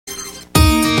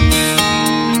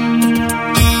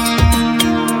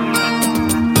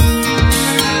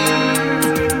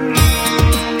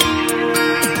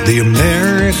The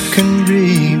American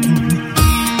dream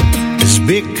has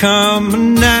become a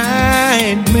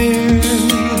nightmare.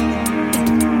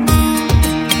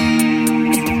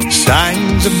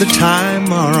 Signs of the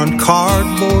time are on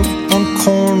cardboard on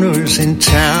corners in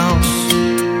town.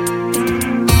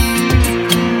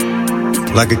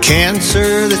 Like a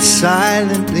cancer that's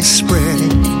silently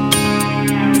spreading,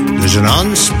 there's an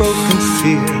unspoken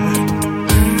fear.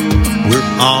 We're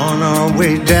on our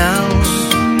way down.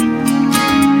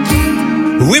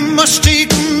 We must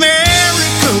take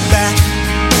America back.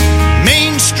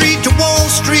 Main Street to Wall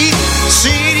Street,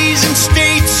 cities and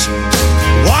states,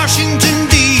 Washington,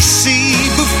 D.C.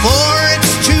 Before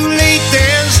it's too late,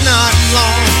 there's not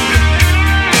long.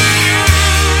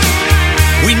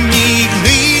 We need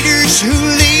leaders who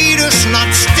lead us, not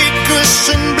stick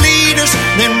us and bleed us,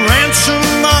 then ransom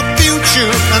our future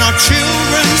and our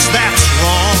children's. That's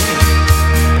wrong.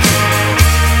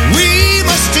 We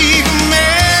must take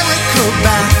America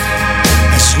back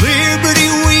as liberty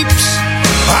weeps,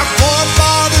 our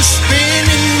forefathers spin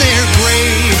in their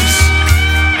graves.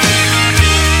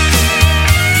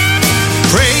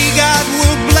 Pray God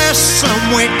will bless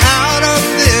some way out of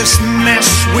this mess.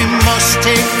 We must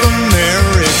take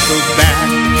America back.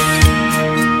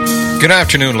 Good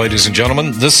afternoon, ladies and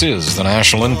gentlemen. This is the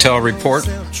National Intel Report.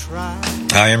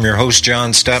 I am your host,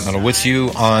 John Stadtmiller, with you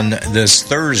on this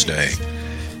Thursday,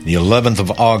 the 11th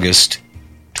of August,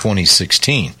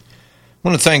 2016. I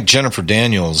want to thank Jennifer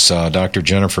Daniels, Dr.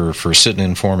 Jennifer, for sitting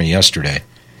in for me yesterday.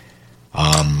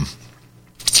 A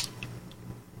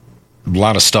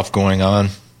lot of stuff going on.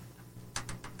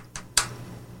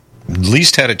 At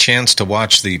least had a chance to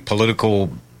watch the political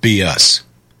BS.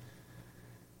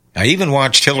 I even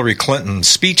watched Hillary Clinton's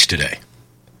speech today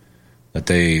that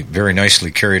they very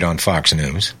nicely carried on Fox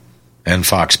News and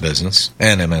Fox Business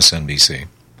and MSNBC.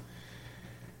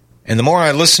 And the more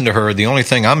I listen to her, the only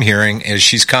thing I'm hearing is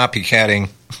she's copycatting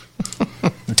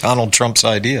Donald Trump's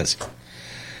ideas.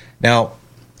 Now,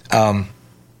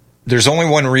 there's only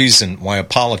one reason why a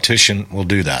politician will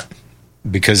do that,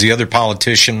 because the other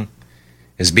politician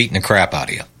is beating the crap out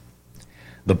of you.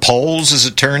 The polls, as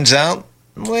it turns out,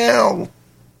 well,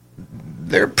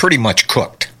 they're pretty much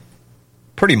cooked.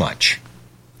 Pretty much.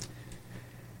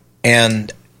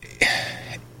 And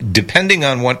depending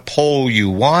on what poll you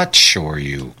watch or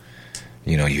you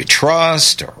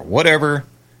trust or whatever,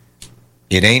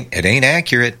 it ain't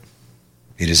accurate.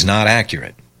 It is not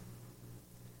accurate.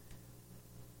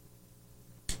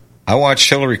 I watched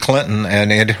Hillary Clinton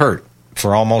and it hurt.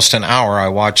 For almost an hour I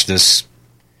watched this,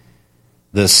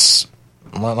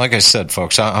 like I said,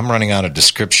 folks, I'm running out of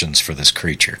descriptions for this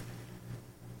creature.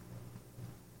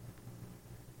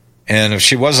 And if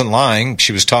she wasn't lying,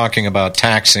 she was talking about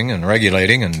taxing and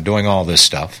regulating and doing all this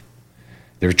stuff.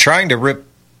 They're trying to rip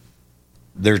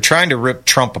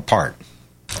Trump apart.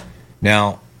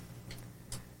 Now,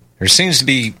 there seems to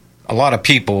be a lot of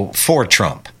people for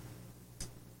Trump.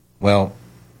 Well,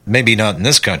 maybe not in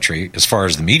this country as far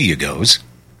as the media goes.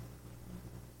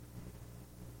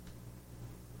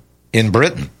 In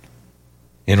Britain,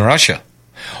 in Russia.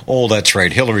 Oh, that's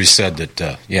right. Hillary said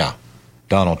that,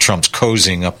 Donald Trump's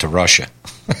cozying up to Russia.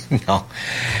 No,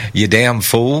 you damn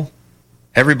fool.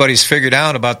 Everybody's figured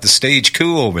out about the stage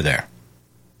coup over there.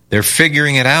 They're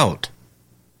figuring it out.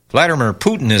 Vladimir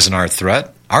Putin isn't our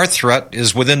threat. Our threat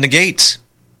is within the gates,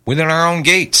 within our own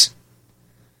gates.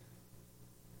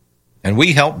 And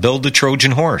we helped build the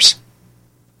Trojan horse.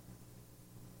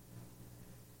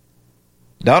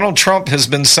 Donald Trump has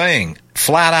been saying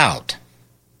flat out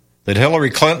that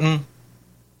Hillary Clinton,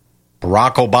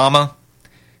 Barack Obama,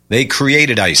 they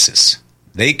created ISIS.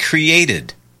 They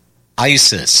created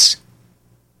ISIS.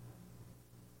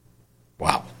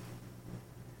 Wow.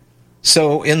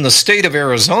 So in the state of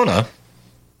Arizona,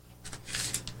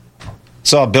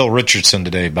 saw Bill Richardson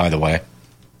today, by the way.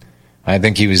 I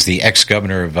think he was the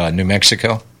ex-governor of New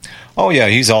Mexico. Oh, yeah,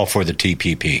 he's all for the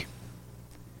TPP.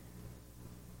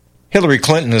 Hillary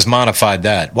Clinton has modified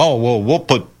that. Well,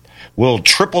 we'll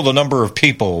triple the number of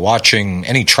people watching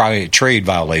any trade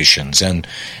violations, and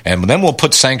then we'll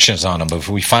put sanctions on them if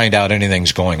we find out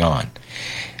anything's going on.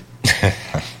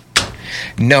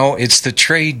 No, it's the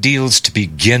trade deals to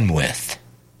begin with.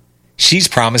 She's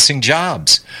promising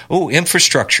jobs. Oh,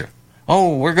 infrastructure.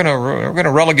 Oh, we're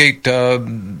gonna relegate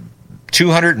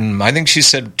 200 and I think she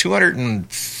said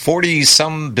 $240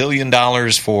 some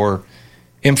billion for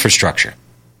infrastructure.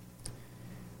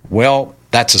 Well,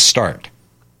 that's a start.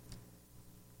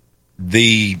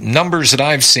 The numbers that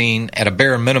I've seen at a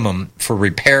bare minimum for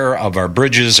repair of our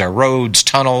bridges, our roads,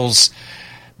 tunnels,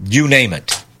 you name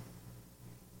it,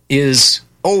 is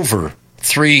over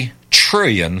 $3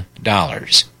 trillion.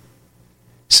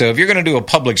 So if you're going to do a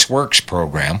public works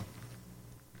program,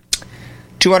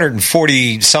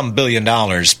 $240-some billion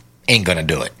ain't going to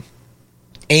do it.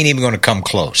 Ain't even going to come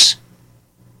close.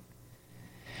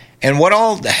 And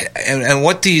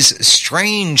what these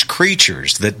strange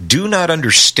creatures that do not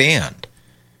understand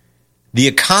the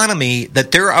economy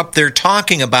that they're up there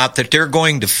talking about that they're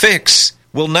going to fix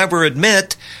will never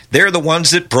admit they're the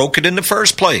ones that broke it in the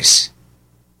first place.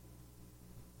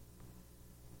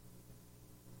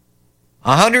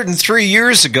 103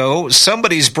 years ago,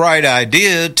 somebody's bright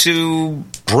idea to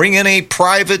bring in a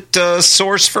private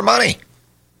source for money.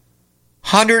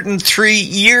 103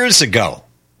 years ago.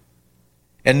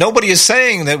 And nobody is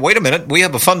saying that, wait a minute, we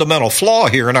have a fundamental flaw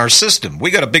here in our system.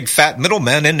 We got a big fat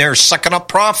middleman in there sucking up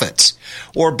profits.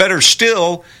 Or better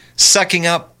still, sucking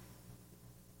up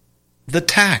the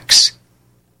tax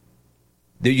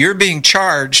that you're being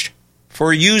charged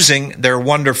for using their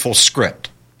wonderful script.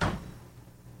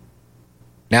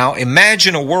 Now,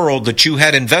 imagine a world that you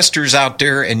had investors out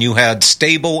there and you had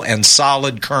stable and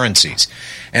solid currencies.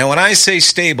 And when I say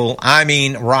stable, I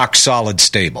mean rock solid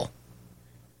stable.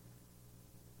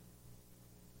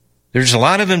 There's a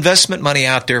lot of investment money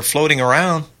out there floating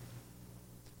around.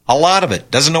 A lot of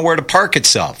it doesn't know where to park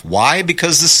itself. Why?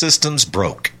 Because the system's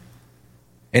broke.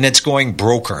 And it's going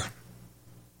broker.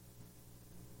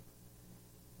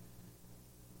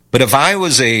 But if I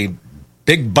was a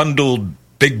big bundled,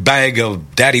 big bag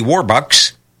of daddy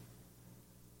warbucks,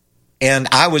 and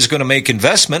I was going to make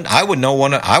investment, I would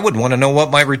want to know what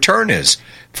my return is.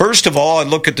 First of all, I'd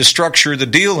look at the structure of the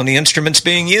deal and the instruments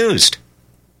being used.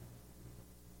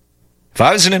 If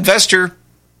I was an investor,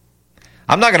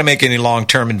 I'm not going to make any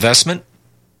long-term investment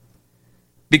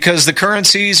because the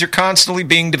currencies are constantly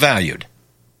being devalued.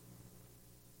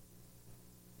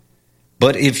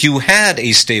 But if you had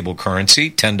a stable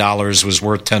currency, $10 was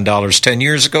worth $10 10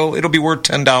 years ago, it'll be worth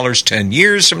 $10 10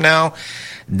 years from now,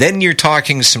 then you're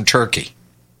talking some turkey.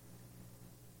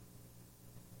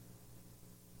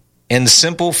 And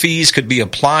simple fees could be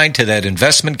applied to that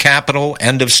investment capital,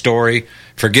 end of story.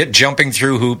 Forget jumping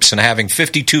through hoops and having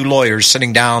 52 lawyers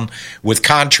sitting down with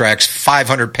contracts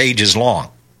 500 pages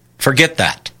long. Forget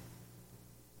that.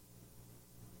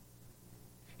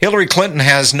 Hillary Clinton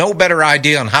has no better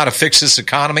idea on how to fix this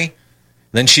economy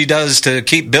than she does to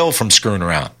keep Bill from screwing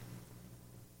around.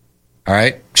 All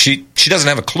right? She doesn't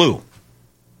have a clue.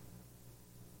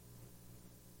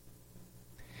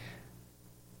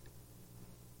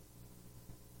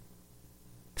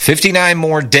 "59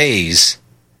 more days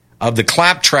of the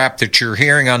claptrap that you're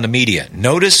hearing on the media."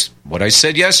 Notice what I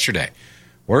said yesterday.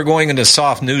 We're going into a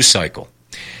soft news cycle.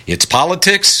 It's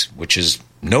politics, which is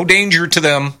no danger to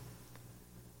them,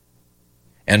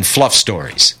 and fluff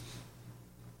stories.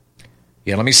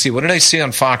 Yeah, let me see. What did I see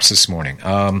on Fox this morning?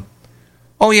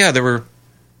 They had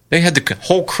the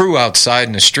whole crew outside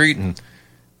in the street and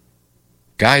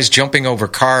guys jumping over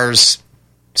cars,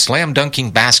 slam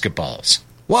dunking basketballs.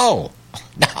 Whoa!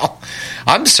 Now,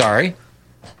 I'm sorry.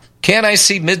 Can't I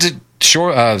see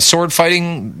sword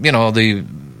fighting,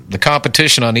 the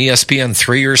competition on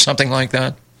ESPN3 or something like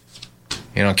that?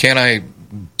 Can't I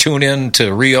tune in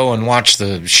to Rio and watch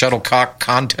the shuttlecock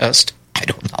contest? I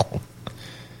don't know.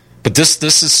 But this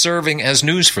is serving as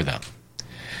news for them.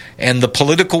 And the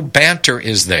political banter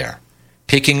is there,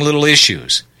 picking little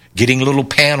issues, getting little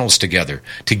panels together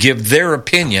to give their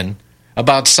opinion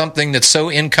about something that's so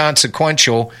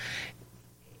inconsequential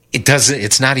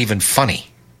it's not even funny.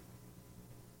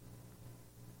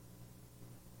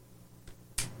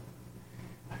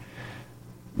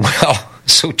 Well,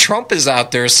 so Trump is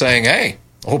out there saying, hey,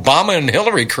 Obama and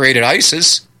Hillary created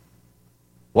ISIS.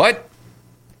 What?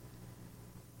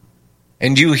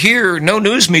 And you hear no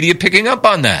news media picking up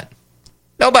on that.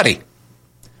 Nobody.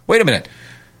 Wait a minute.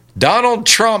 Donald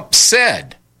Trump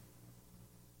said.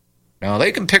 Now,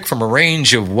 they can pick from a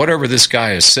range of whatever this guy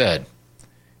has said,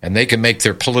 and they can make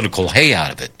their political hay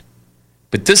out of it.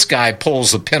 But this guy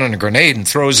pulls the pin on a grenade and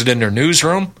throws it in their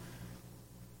newsroom.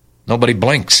 Nobody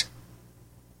blinks.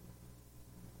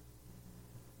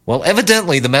 Well,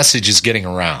 evidently the message is getting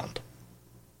around.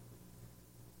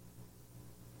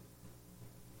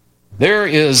 There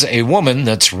is a woman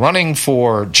that's running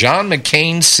for John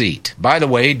McCain's seat. By the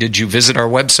way, did you visit our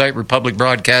website,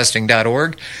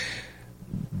 republicbroadcasting.org?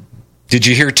 Did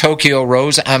you hear John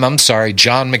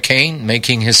McCain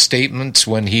making his statements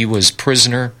when he was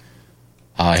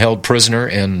held prisoner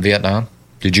in Vietnam?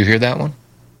 Did you hear that one?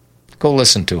 Go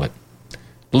listen to it.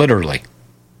 Literally.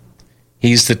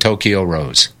 He's the Tokyo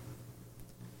Rose.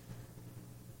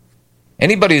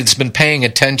 Anybody that's been paying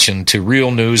attention to real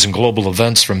news and global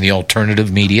events from the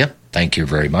alternative media, thank you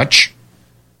very much,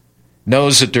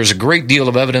 knows that there's a great deal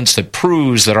of evidence that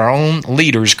proves that our own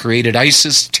leaders created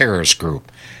ISIS terrorist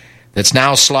group that's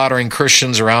now slaughtering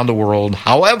Christians around the world.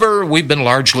 However, we've been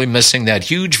largely missing that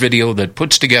huge video that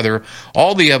puts together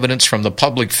all the evidence from the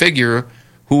public figure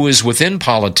who is within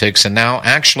politics and now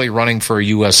actually running for a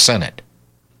U.S. Senate.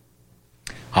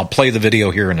 I'll play the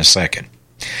video here in a second.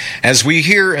 As we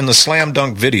hear in the slam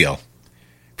dunk video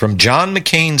from John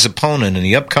McCain's opponent in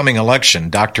the upcoming election,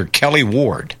 Dr. Kelly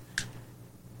Ward,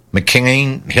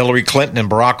 McCain, Hillary Clinton, and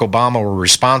Barack Obama were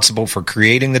responsible for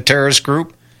creating the terrorist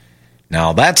group.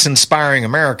 Now, that's inspiring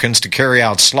Americans to carry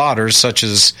out slaughters such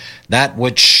as that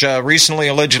which recently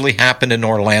allegedly happened in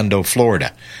Orlando,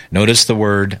 Florida. Notice the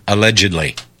word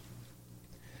allegedly.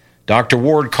 Dr.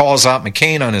 Ward calls out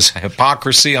McCain on his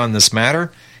hypocrisy on this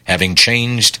matter, having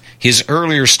changed his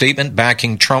earlier statement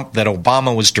backing Trump that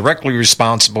Obama was directly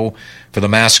responsible for the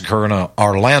massacre in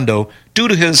Orlando due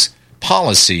to his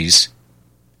policies,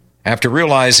 after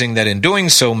realizing that in doing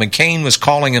so, McCain was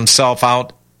calling himself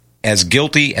out as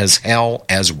guilty as hell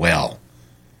as well.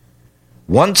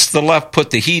 Once the left put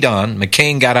the heat on,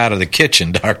 McCain got out of the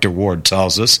kitchen, Dr. Ward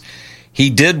tells us. He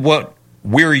did what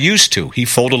we're used to. He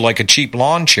folded like a cheap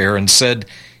lawn chair and said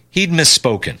he'd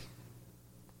misspoken.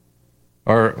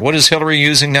 Or what is Hillary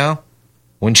using now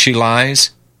when she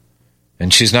lies?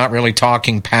 And she's not really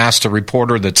talking past a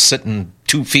reporter that's sitting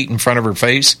 2 feet in front of her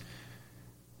face?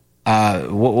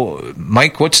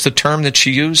 Mike, what's the term that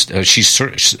she used? She's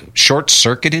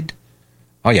short-circuited?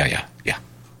 Oh, yeah.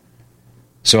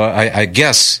 So I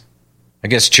guess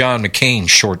John McCain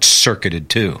short-circuited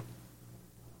too.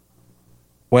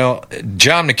 Well,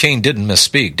 John McCain didn't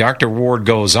misspeak. Dr. Ward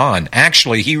goes on.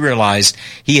 Actually, he realized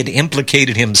he had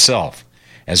implicated himself,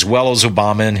 as well as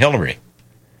Obama and Hillary.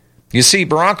 You see,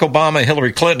 Barack Obama,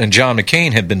 Hillary Clinton, and John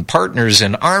McCain have been partners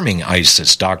in arming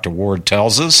ISIS, Dr. Ward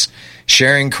tells us,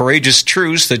 sharing courageous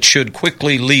truths that should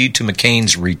quickly lead to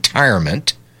McCain's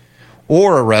retirement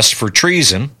or arrest for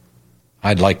treason.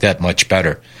 I'd like that much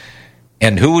better.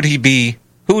 And who would he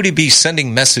be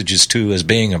sending messages to as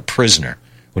being a prisoner?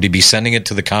 Would he be sending it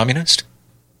to the communist?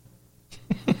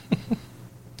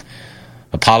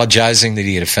 Apologizing that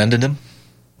he had offended him?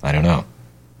 I don't know.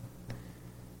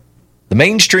 The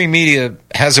mainstream media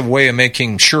has a way of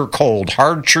making sure cold,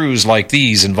 hard truths like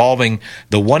these involving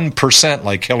the 1%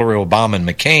 like Hillary, Obama, and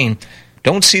McCain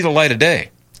don't see the light of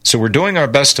day. So we're doing our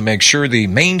best to make sure the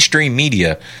mainstream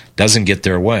media doesn't get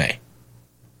their way.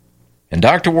 And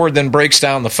Dr. Ward then breaks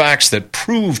down the facts that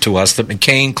prove to us that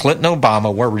McCain, Clinton, and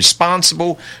Obama were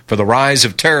responsible for the rise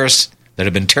of terrorists that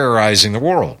have been terrorizing the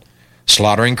world.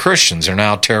 Slaughtering Christians are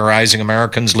now terrorizing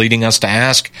Americans, leading us to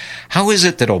ask, how is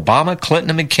it that Obama,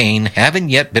 Clinton, and McCain haven't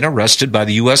yet been arrested by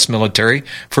the U.S. military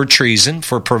for treason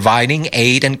for providing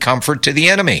aid and comfort to the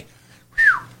enemy?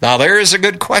 Now, there is a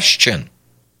good question.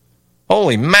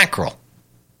 Holy mackerel.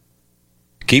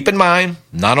 Keep in mind,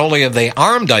 not only have they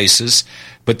armed ISIS,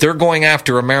 but they're going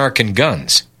after American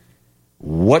guns.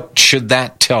 What should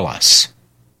that tell us?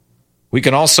 We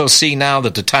can also see now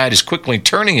that the tide is quickly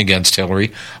turning against Hillary,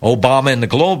 Obama, and the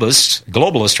globalists,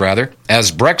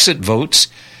 as Brexit votes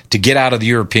to get out of the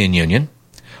European Union.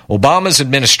 Obama's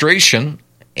administration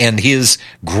and his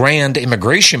grand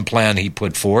immigration plan he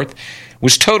put forth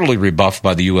was totally rebuffed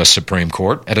by the U.S. Supreme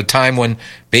Court at a time when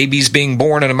babies being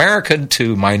born in America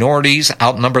to minorities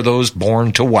outnumber those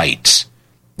born to whites.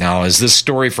 Now, as this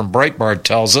story from Breitbart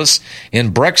tells us,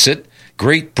 in Brexit,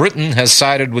 Great Britain has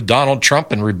sided with Donald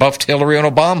Trump and rebuffed Hillary and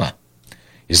Obama.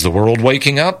 Is the world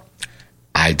waking up?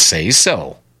 I'd say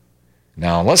so.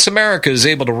 Now, unless America is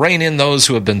able to rein in those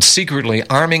who have been secretly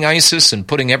arming ISIS and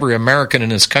putting every American in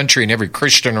this country and every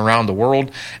Christian around the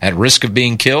world at risk of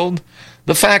being killed,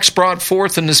 the facts brought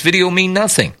forth in this video mean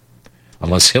nothing.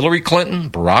 Unless Hillary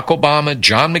Clinton, Barack Obama,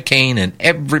 John McCain, and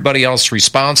everybody else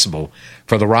responsible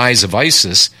for the rise of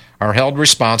ISIS are held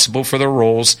responsible for their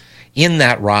roles in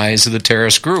that rise of the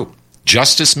terrorist group.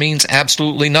 Justice means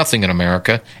absolutely nothing in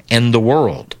America and the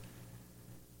world.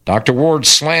 Dr. Ward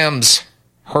slams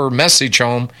her message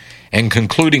home and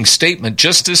concluding statement.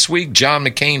 Just this week, John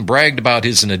McCain bragged about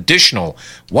his an additional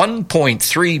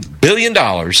 $1.3 billion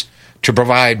to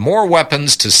provide more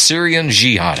weapons to Syrian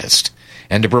jihadists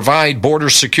and to provide border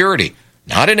security,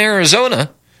 not in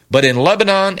Arizona, but in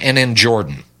Lebanon and in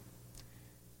Jordan.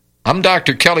 I'm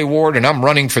Dr. Kelly Ward, and I'm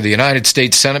running for the United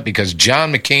States Senate because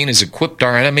John McCain has equipped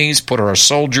our enemies, put our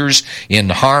soldiers in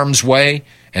harm's way,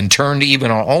 and turned even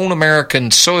our own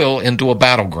American soil into a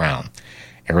battleground.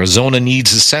 Arizona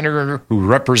needs a senator who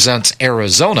represents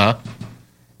Arizona,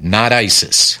 not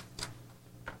ISIS.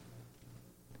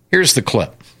 Here's the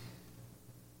clip.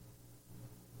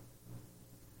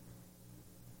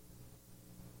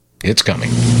 It's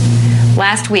coming.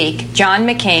 Last week, John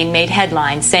McCain made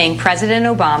headlines saying President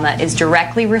Obama is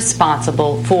directly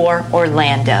responsible for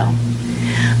Orlando.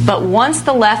 But once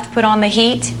the left put on the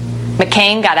heat,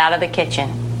 McCain got out of the kitchen.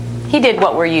 He did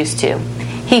what we're used to.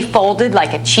 He folded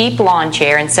like a cheap lawn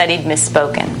chair and said he'd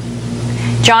misspoken.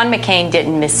 John McCain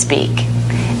didn't misspeak.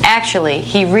 Actually,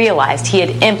 he realized he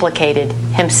had implicated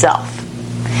himself.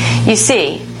 You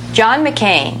see, John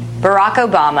McCain, Barack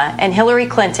Obama, and Hillary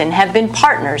Clinton have been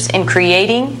partners in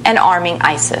creating and arming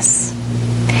ISIS.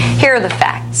 Here are the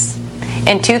facts.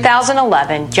 In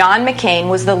 2011, John McCain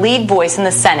was the lead voice in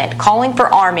the Senate calling for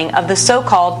arming of the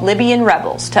so-called Libyan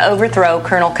rebels to overthrow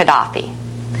Colonel Gaddafi.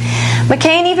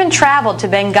 McCain even traveled to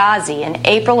Benghazi in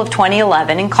April of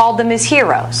 2011 and called them his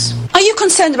heroes. Are you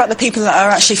concerned about the people that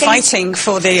are actually fighting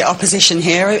for the opposition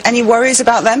here? Any worries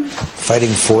about them?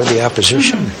 Fighting for the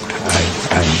opposition?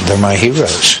 They're my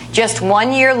heroes. Just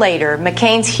 1 year later,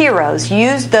 McCain's heroes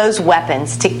used those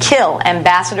weapons to kill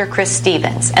Ambassador Chris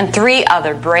Stevens and 3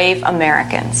 other brave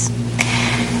Americans.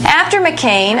 After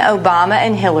McCain, Obama,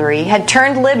 and Hillary had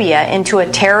turned Libya into a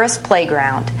terrorist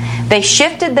playground, they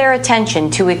shifted their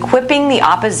attention to equipping the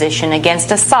opposition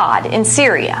against Assad in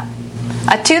Syria.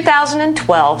 A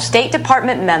 2012 State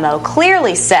Department memo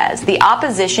clearly says the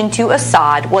opposition to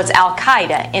Assad was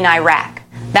Al-Qaeda in Iraq.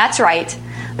 That's right.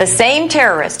 The same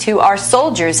terrorists who our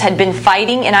soldiers had been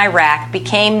fighting in Iraq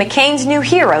became McCain's new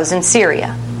heroes in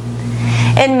Syria.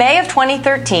 In May of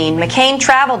 2013, McCain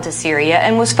traveled to Syria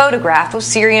and was photographed with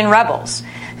Syrian rebels,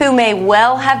 who may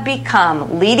well have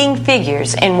become leading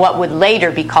figures in what would later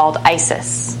be called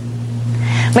ISIS.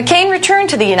 McCain returned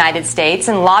to the United States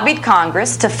and lobbied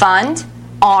Congress to fund,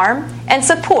 arm, and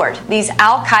support these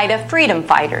al-Qaeda freedom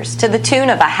fighters to the tune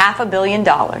of $500 million.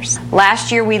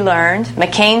 Last year we learned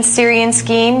McCain's Syrian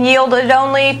scheme yielded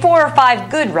only 4 or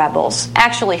 5 good rebels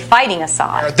actually fighting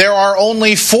Assad. There are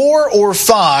only 4 or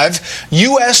 5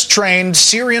 U.S.-trained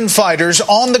Syrian fighters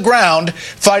on the ground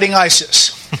fighting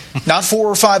ISIS. Not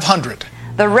 400 or 500.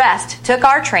 The rest took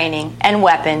our training and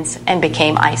weapons and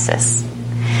became ISIS.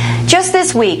 Just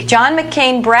this week, John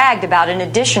McCain bragged about an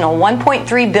additional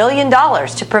 $1.3 billion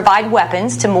to provide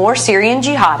weapons to more Syrian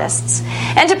jihadists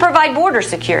and to provide border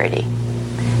security.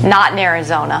 Not in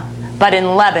Arizona, but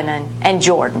in Lebanon and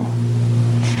Jordan.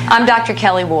 I'm Dr.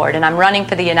 Kelly Ward, and I'm running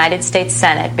for the United States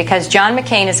Senate because John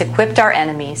McCain has equipped our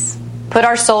enemies, put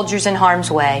our soldiers in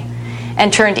harm's way,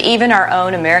 and turned even our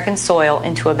own American soil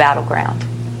into a battleground.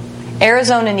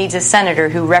 Arizona needs a senator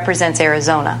who represents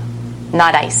Arizona,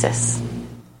 not ISIS.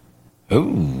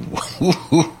 Ooh.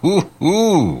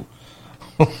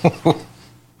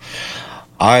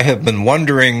 I have been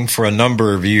wondering for a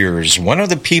number of years, when are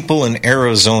the people in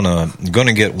Arizona going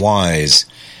to get wise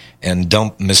and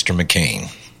dump Mr.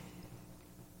 McCain?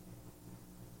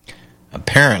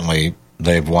 Apparently,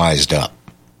 they've wised up.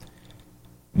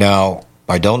 Now,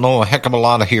 I don't know a heck of a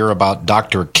lot here about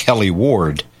Dr. Kelly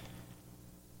Ward,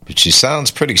 but she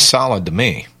sounds pretty solid to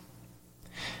me.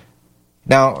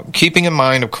 Now, keeping in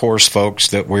mind, of course, folks,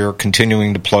 that we're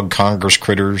continuing to plug Congress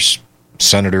critters,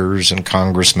 senators and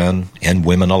congressmen and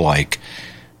women alike,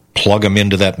 plug them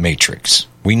into that matrix.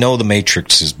 We know the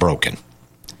matrix is broken.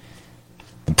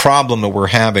 The problem that we're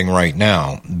having right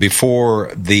now,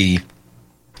 before the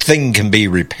thing can be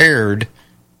repaired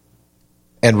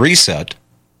and reset,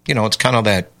 it's kind of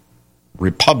that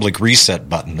Republic reset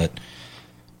button that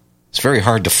it's very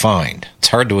hard to find. It's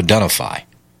hard to identify.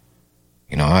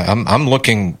 I'm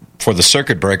looking for the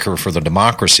circuit breaker for the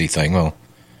democracy thing. Well,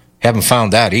 haven't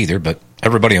found that either, but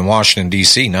everybody in Washington,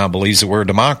 D.C. now believes that we're a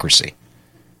democracy.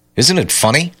 Isn't it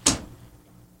funny?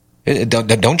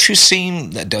 Don't you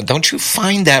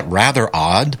find that rather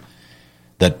odd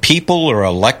that people are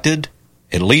elected,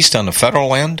 at least on the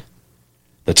federal end,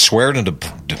 that swear to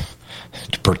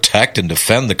protect and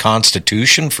defend the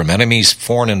Constitution from enemies,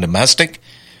 foreign and domestic?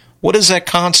 What does that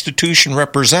Constitution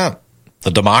represent?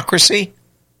 The democracy?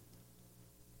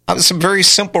 Some very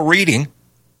simple reading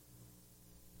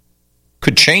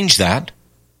could change that.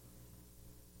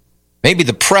 Maybe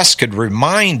the press could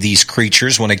remind these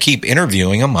creatures when they keep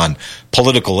interviewing them on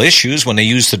political issues, when they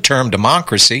use the term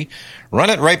democracy, run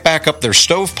it right back up their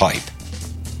stovepipe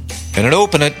and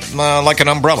open it like an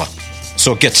umbrella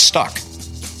so it gets stuck.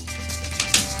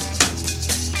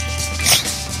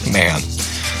 Man.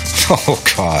 Oh,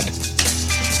 God.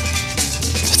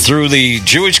 Through the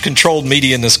Jewish-controlled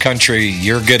media in this country,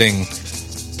 you're getting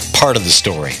part of the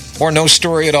story, or no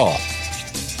story at all.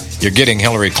 You're getting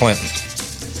Hillary Clinton,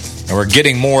 and we're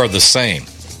getting more of the same.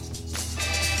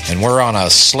 And we're on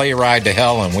a sleigh ride to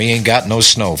hell, and we ain't got no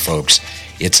snow, folks.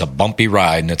 It's a bumpy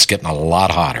ride, and it's getting a lot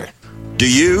hotter. Do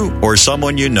you or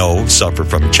someone you know suffer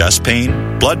from chest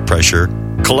pain, blood pressure,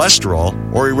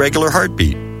 cholesterol, or irregular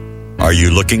heartbeat? Are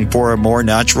you looking for a more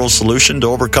natural solution to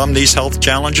overcome these health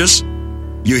challenges?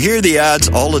 You hear the ads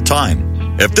all the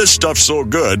time. If this stuff's so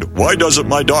good, why doesn't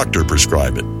my doctor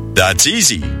prescribe it? That's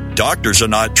easy. Doctors are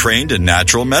not trained in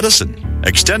natural medicine.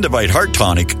 Extendivite Heart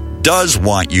Tonic does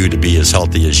want you to be as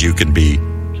healthy as you can be,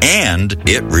 and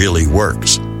it really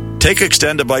works. Take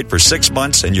Extendivite for 6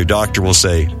 months and your doctor will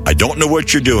say, I don't know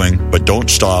what you're doing, but don't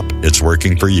stop. It's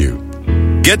working for you.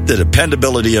 Get the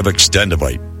dependability of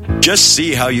Extendivite. Just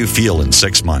see how you feel in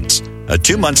 6 months. A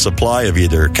 2-month supply of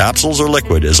either capsules or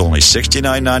liquid is only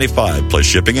 $69.95 plus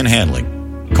shipping and handling.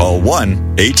 Call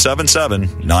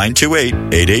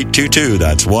 1-877-928-8822.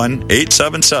 That's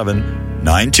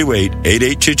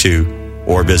 1-877-928-8822.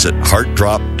 Or visit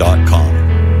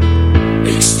heartdrop.com.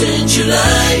 Extend your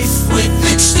life with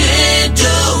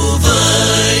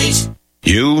Extendovite.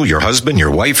 You, your husband,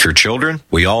 your wife, your children,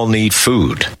 we all need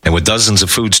food. And with dozens of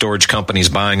food storage companies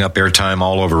buying up airtime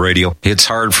all over radio, it's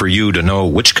hard for you to know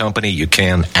which company you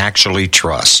can actually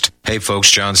trust. Hey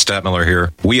folks, John Stadtmiller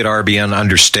here. We at RBN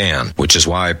understand, which is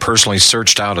why I personally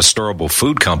searched out a storable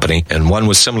food company and one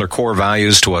with similar core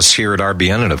values to us here at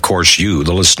RBN and of course you,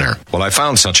 the listener. Well, I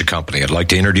found such a company. I'd like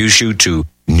to introduce you to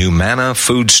Numana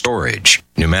Food Storage.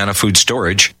 Numana Food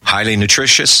Storage, highly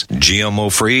nutritious,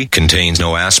 GMO-free, contains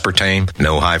no aspartame,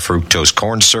 no high fructose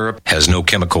corn syrup, has no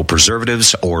chemical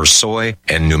preservatives or soy,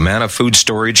 and Numana Food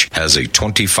Storage has a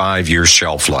 25-year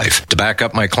shelf life. To back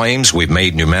up my claims, we've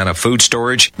made Numana Food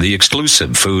Storage the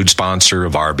exclusive food sponsor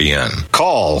of RBN.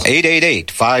 Call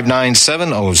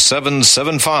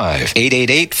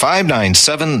 888-597-0775,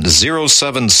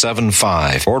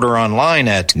 888-597-0775. Order online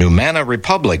at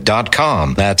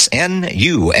NumanaRepublic.com. That's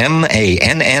NUMANNA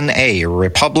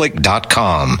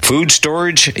Republic.com. Food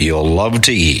storage you'll love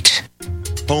to eat.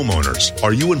 Homeowners,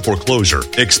 are you in foreclosure,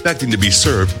 expecting to be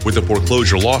served with a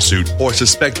foreclosure lawsuit, or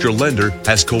suspect your lender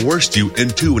has coerced you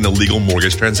into an illegal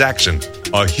mortgage transaction?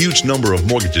 A huge number of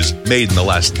mortgages made in the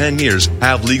last 10 years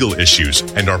have legal issues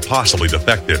and are possibly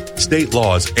defective. State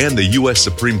laws and the U.S.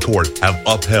 Supreme Court have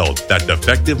upheld that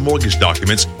defective mortgage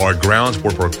documents are grounds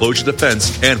for foreclosure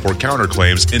defense and for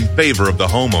counterclaims in favor of the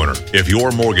homeowner. If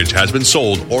your mortgage has been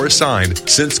sold or assigned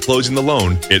since closing the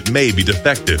loan, it may be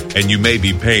defective and you may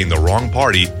be paying the wrong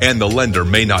party, and the lender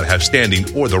may not have standing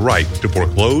or the right to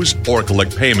foreclose or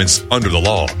collect payments under the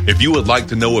law. If you would like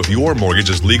to know if your mortgage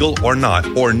is legal or not,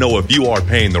 or know if you are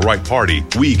paying the right party,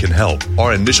 we can help.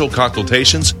 Our initial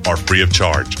consultations are free of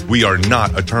charge. We are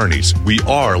not attorneys. We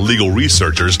are legal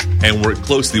researchers and work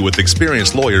closely with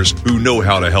experienced lawyers who know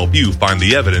how to help you find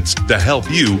the evidence to help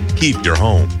you keep your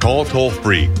home. Call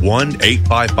toll-free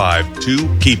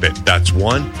 1-855-2-KEEP-IT. That's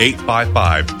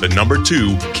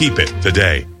 1-855-2-KEEP-IT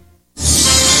today.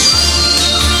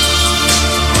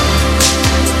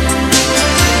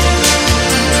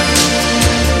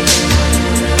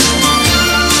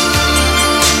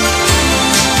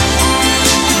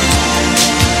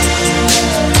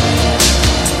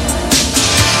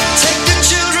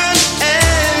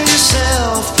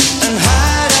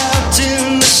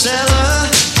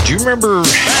 Remember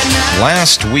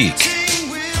last week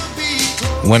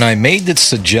when I made the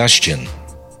suggestion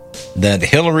that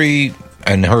Hillary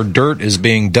and her dirt is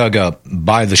being dug up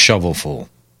by the shovelful.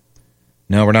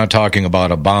 Now, we're not talking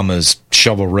about Obama's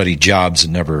shovel-ready jobs that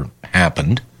never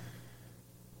happened.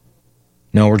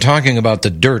 No, we're talking about the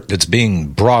dirt that's being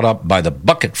brought up by the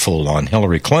bucketful on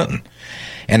Hillary Clinton.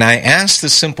 And I asked the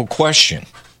simple question,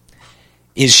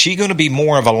 is she going to be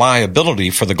more of a liability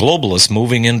for the globalists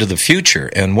moving into the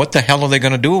future? And what the hell are they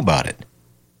going to do about it?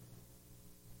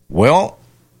 Well,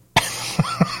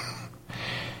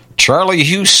 Charlie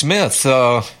Hugh Smith,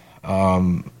 via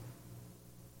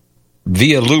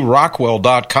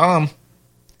LouRockwell.com,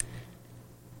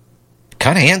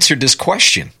 kind of answered this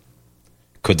question.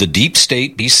 Could the deep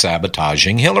state be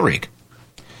sabotaging Hillary?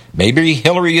 Maybe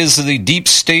Hillary is the deep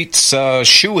state's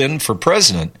shoo-in for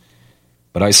president,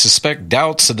 but I suspect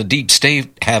doubts of the deep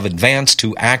state have advanced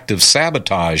to active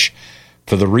sabotage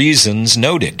for the reasons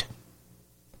noted.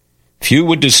 Few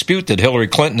would dispute that Hillary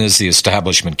Clinton is the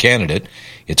establishment candidate.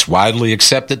 It's widely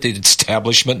accepted that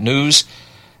establishment news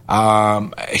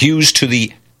hews to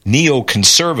the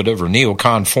neoconservative or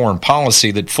neocon foreign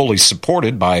policy that fully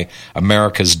supported by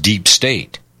America's deep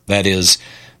state. That is,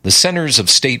 the centers of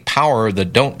state power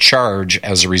that don't charge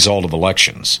as a result of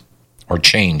elections, or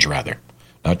change rather.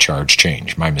 Not charge,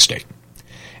 change. My mistake.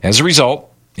 As a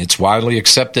result, it's widely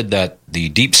accepted that the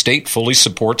deep state fully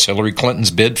supports Hillary Clinton's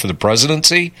bid for the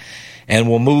presidency and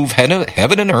will move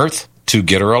heaven and earth to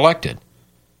get her elected.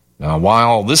 Now,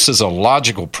 while this is a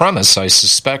logical premise, I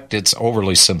suspect it's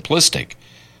overly simplistic.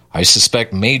 I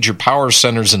suspect major power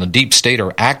centers in the deep state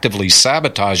are actively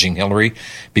sabotaging Hillary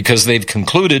because they've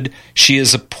concluded she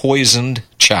is a poisoned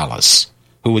chalice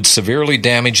who would severely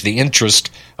damage the interest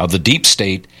of the deep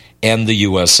state and the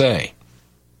USA.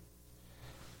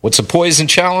 What's a poison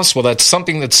chalice? Well, that's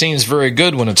something that seems very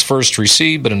good when it's first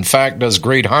received, but in fact does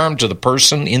great harm to the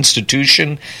person,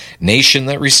 institution, nation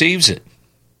that receives it.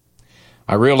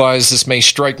 I realize this may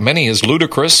strike many as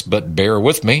ludicrous, but bear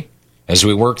with me as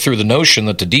we work through the notion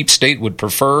that the deep state would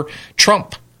prefer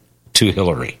Trump to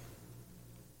Hillary.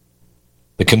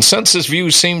 The consensus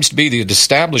view seems to be the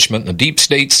establishment and the deep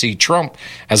state see Trump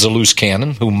as a loose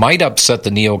cannon who might upset the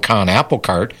neocon apple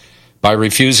cart by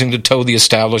refusing to toe the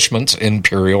establishment's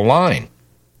imperial line.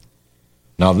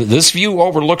 Now, this view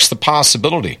overlooks the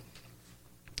possibility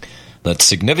that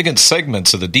significant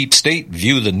segments of the deep state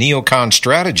view the neocon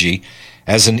strategy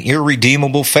as an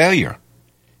irredeemable failure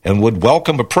and would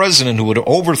welcome a president who would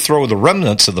overthrow the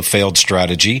remnants of the failed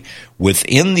strategy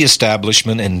within the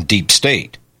establishment and deep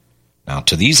state. Now,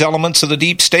 to these elements of the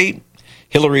deep state,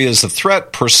 Hillary is a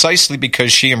threat precisely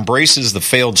because she embraces the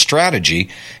failed strategy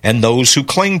and those who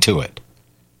cling to it.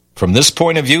 From this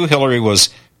point of view, Hillary was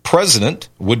president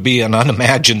would be an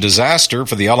unimagined disaster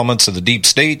for the elements of the deep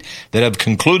state that have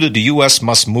concluded the U.S.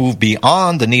 must move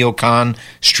beyond the neocon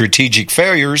strategic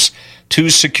failures to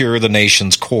secure the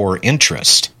nation's core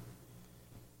interest.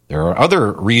 There are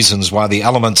other reasons why the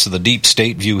elements of the deep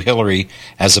state view Hillary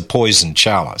as a poisoned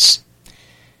chalice.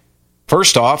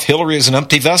 First off, Hillary is an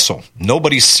empty vessel.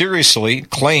 Nobody seriously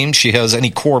claims she has any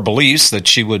core beliefs that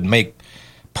she would make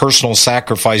personal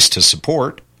sacrifice to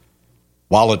support.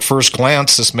 While at first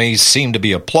glance this may seem to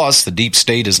be a plus, the deep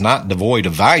state is not devoid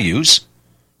of values.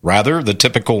 Rather, the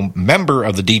typical member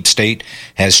of the deep state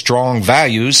has strong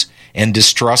values and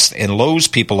distrusts and loathes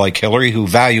people like Hillary who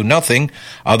value nothing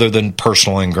other than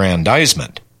personal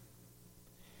aggrandizement.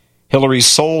 Hillary's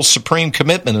sole supreme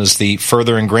commitment is the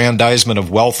further aggrandizement of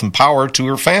wealth and power to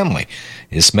her family.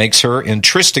 This makes her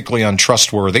intrinsically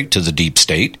untrustworthy to the deep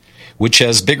state, which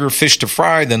has bigger fish to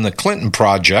fry than the Clinton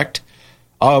project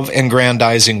of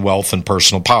aggrandizing wealth and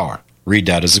personal power. Read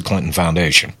that as the Clinton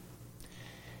Foundation.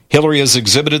 Hillary has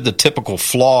exhibited the typical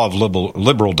flaw of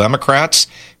liberal Democrats,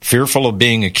 fearful of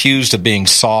being accused of being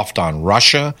soft on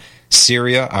Russia,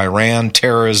 Syria, Iran,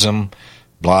 terrorism,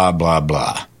 blah, blah,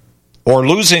 blah. Or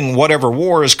losing whatever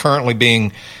war is currently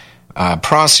being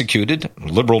prosecuted.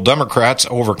 Liberal Democrats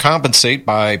overcompensate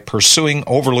by pursuing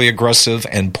overly aggressive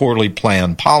and poorly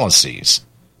planned policies.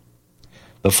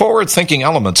 The forward-thinking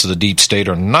elements of the deep state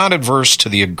are not adverse to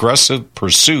the aggressive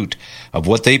pursuit of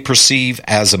what they perceive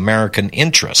as American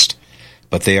interest,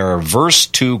 but they are averse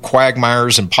to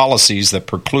quagmires and policies that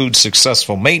preclude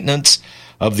successful maintenance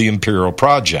of the imperial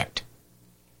project.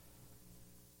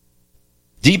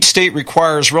 Deep state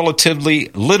requires relatively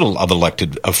little of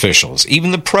elected officials,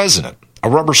 even the president. A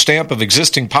rubber stamp of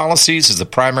existing policies is the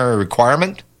primary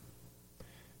requirement.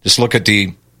 Just look at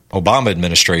the Obama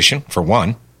administration, for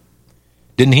one.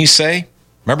 Didn't he say,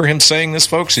 remember him saying this,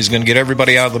 folks? He's going to get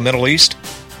everybody out of the Middle East?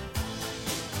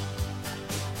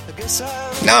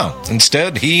 No.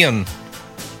 Instead, he and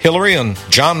Hillary and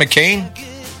John McCain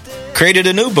created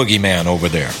a new boogeyman over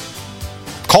there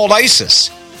called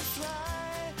ISIS.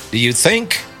 Do you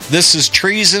think this is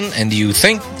treason, and do you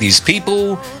think these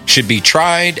people should be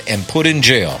tried and put in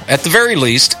jail? At the very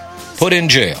least, put in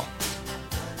jail.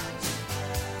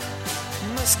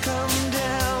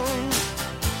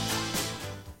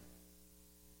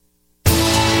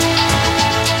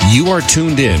 You are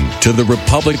tuned in to the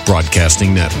Republic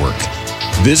Broadcasting Network.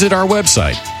 Visit our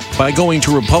website by going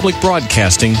to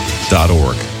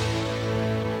republicbroadcasting.org.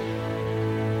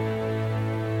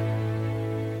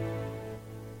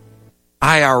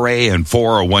 IRA and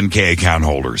 401k account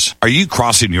holders, are you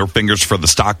crossing your fingers for the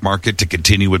stock market to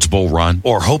continue its bull run?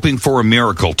 Or hoping for a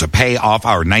miracle to pay off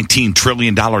our $19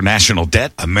 trillion national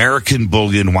debt? American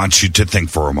Bullion wants you to think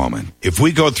for a moment. If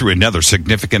we go through another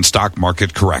significant stock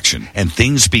market correction and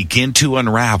things begin to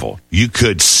unravel, you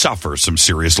could suffer some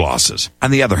serious losses. On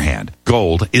the other hand,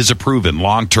 gold is a proven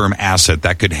long-term asset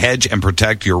that could hedge and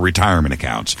protect your retirement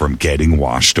accounts from getting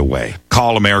washed away.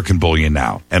 Call American Bullion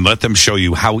now and let them show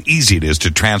you how easy it is to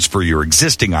transfer your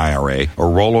existing IRA or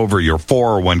roll over your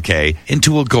 401k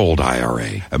into a gold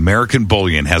IRA. American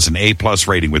Bullion has an A+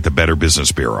 rating with the Better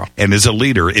Business Bureau and is a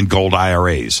leader in gold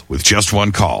IRAs. With just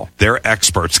one call, their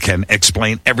experts can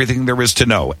explain everything there is to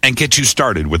know and get you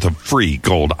started with a free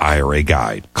gold IRA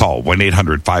guide. Call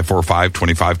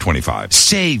 1-800-545-2525.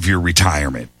 Save your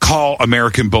retirement. Call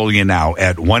American Bullion now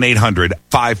at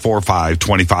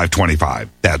 1-800-545-2525.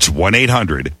 That's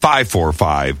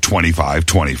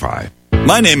 1-800-545-2525.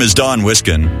 My name is Don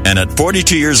Wiskin, and at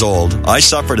 42 years old, I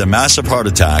suffered a massive heart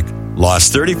attack,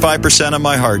 lost 35% of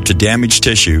my heart to damaged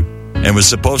tissue, and was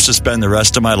supposed to spend the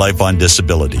rest of my life on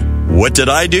disability. What did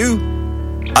I do?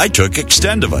 I took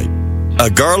Extendivite, a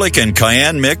garlic and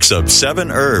cayenne mix of 7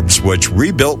 herbs which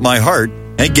rebuilt my heart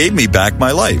and gave me back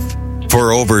my life.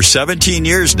 For over 17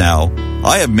 years now,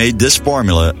 I have made this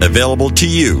formula available to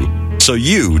you, so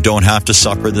you don't have to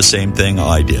suffer the same thing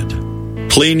I did.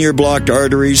 Clean your blocked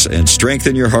arteries and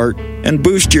strengthen your heart and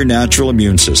boost your natural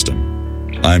immune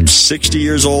system. I'm 60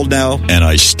 years old now, and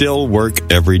I still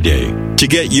work every day. To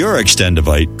get your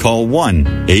Extendivite, call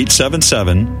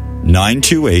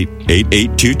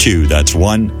 1-877-928-8822. That's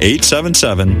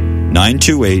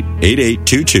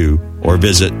 1-877-928-8822, or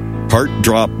visit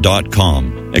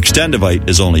heartdrop.com. Extendivite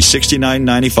is only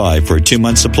 $69.95 for a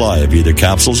 2-month supply of either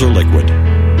capsules or liquid.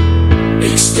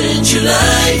 Extend your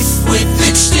life with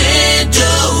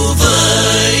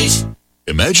Extendovite.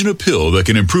 Imagine a pill that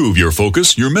can improve your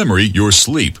focus, your memory, your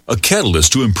sleep. A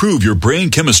catalyst to improve your brain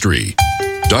chemistry.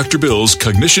 Dr. Bill's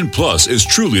Cognition Plus is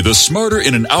truly the smarter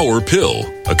in an hour pill.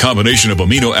 A combination of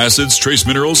amino acids, trace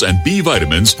minerals, and B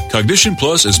vitamins, Cognition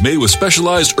Plus is made with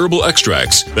specialized herbal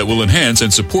extracts that will enhance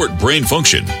and support brain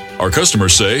function. Our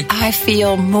customers say, I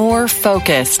feel more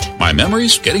focused. My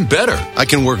memory's getting better. I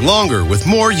can work longer with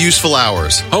more useful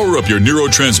hours. Power up your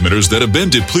neurotransmitters that have been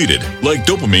depleted, like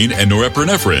dopamine and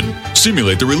norepinephrine.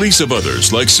 Stimulate the release of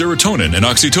others, like serotonin and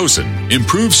oxytocin.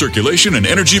 Improve circulation and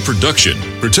energy production.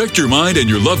 Protect your mind and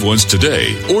your loved ones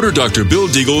today. Order Dr. Bill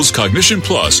Deagle's Cognition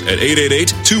Plus at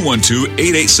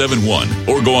 888-212-8871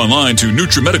 or go online to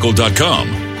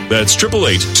NutriMedical.com. That's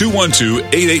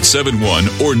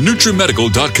 888-212-8871 or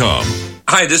NutriMedical.com.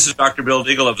 Hi, this is Dr. Bill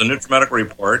Deagle of the NutriMedical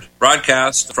Report,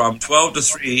 broadcast from 12 to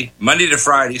 3, Monday to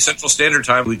Friday, Central Standard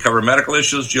Time. We cover medical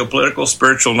issues, geopolitical,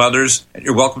 spiritual, and others, and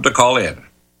you're welcome to call in.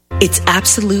 It's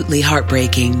absolutely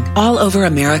heartbreaking. All over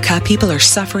America, people are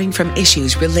suffering from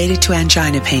issues related to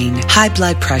angina pain, high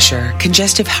blood pressure,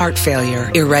 congestive heart failure,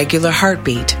 irregular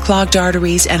heartbeat, clogged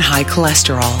arteries, and high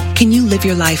cholesterol. Can you live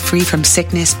your life free from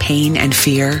sickness, pain, and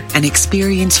fear, and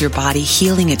experience your body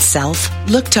healing itself?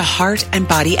 Look to Heart and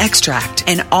Body Extract,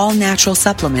 an all-natural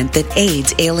supplement that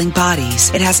aids ailing bodies.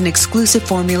 It has an exclusive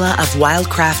formula of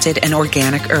wild-crafted and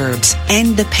organic herbs.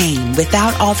 End the pain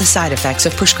without all the side effects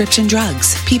of prescription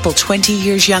drugs. People 20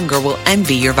 years younger will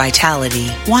envy your vitality.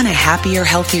 Want a happier,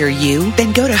 healthier you?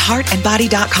 Then go to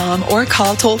heartandbody.com or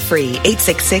call toll-free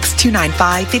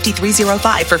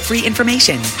 866-295-5305 for free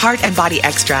information. Heart and Body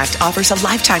Extract offers a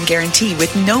lifetime guarantee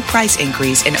with no price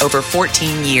increase in over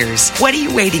 14 years. What are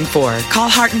you waiting for? Call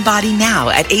Heart and Body now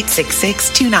at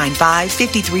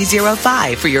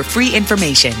 866-295-5305 for your free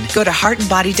information. Go to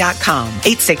heartandbody.com,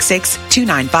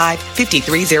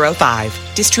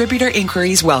 866-295-5305. Distributor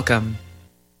inquiries welcome.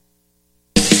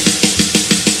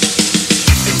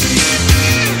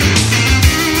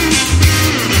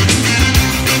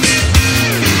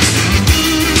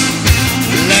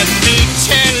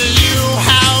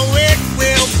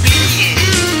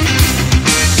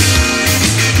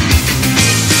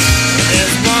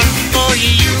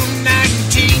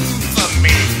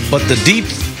 But the deep...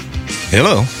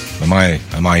 Hello? Am I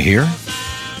here?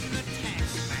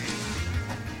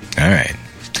 All right.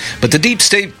 But the deep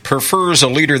state prefers a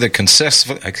leader that can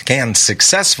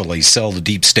successfully sell the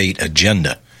deep state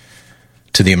agenda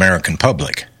to the American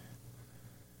public.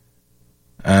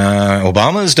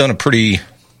 Obama has done a pretty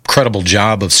credible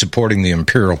job of supporting the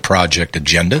Imperial Project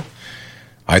agenda.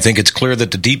 I think it's clear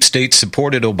that the deep state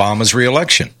supported Obama's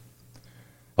reelection.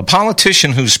 A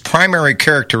politician whose primary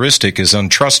characteristic is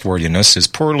untrustworthiness is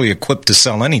poorly equipped to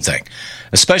sell anything,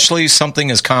 especially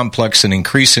something as complex and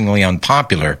increasingly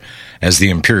unpopular as the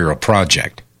Imperial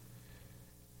Project.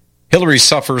 Hillary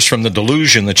suffers from the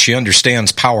delusion that she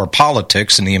understands power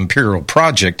politics and the Imperial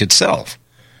Project itself.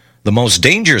 The most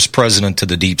dangerous president to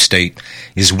the deep state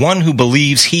is one who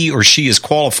believes he or she is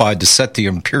qualified to set the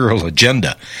imperial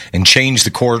agenda and change the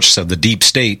course of the deep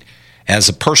state as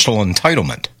a personal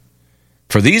entitlement.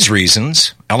 For these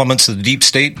reasons, elements of the deep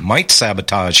state might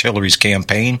sabotage Hillary's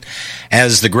campaign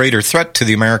as the greater threat to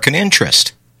the American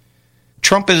interest.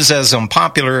 Trump is as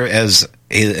unpopular as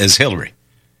Hillary.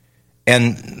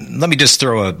 And let me just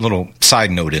throw a little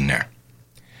side note in there.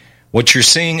 What you're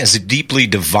seeing is a deeply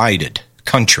divided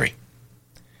country.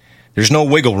 There's no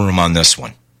wiggle room on this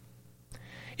one.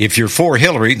 If you're for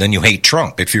Hillary, then you hate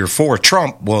Trump. If you're for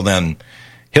Trump, well then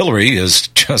Hillary is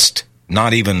just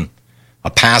not even a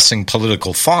passing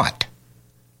political thought.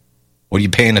 What are you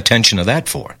paying attention to that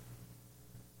for?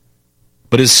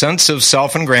 But his sense of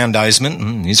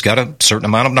self-aggrandizement, he's got a certain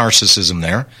amount of narcissism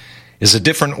there, is a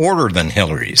different order than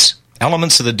Hillary's.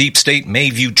 elements of the deep state may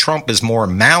view Trump as more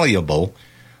malleable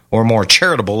or more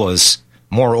charitable, as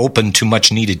more open to much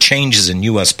needed changes in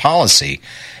U.S. policy,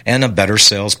 and a better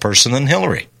salesperson than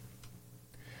Hillary.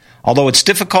 Although it's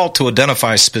difficult to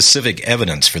identify specific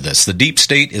evidence for this, the deep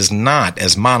state is not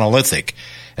as monolithic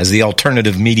as the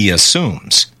alternative media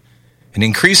assumes. An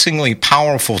increasingly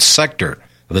powerful sector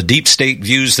of the deep state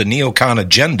views the neocon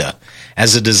agenda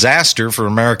as a disaster for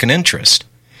American interest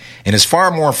and is far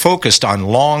more focused on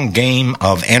long game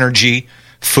of energy,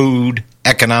 food,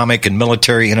 economic and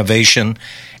military innovation,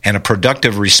 and a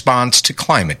productive response to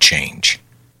climate change.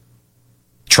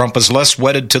 Trump is less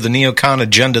wedded to the neocon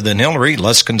agenda than Hillary,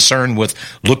 less concerned with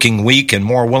looking weak and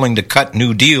more willing to cut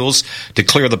new deals to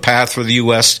clear the path for the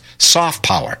U.S. soft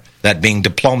power, that being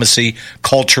diplomacy,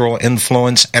 cultural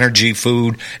influence, energy,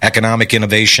 food, economic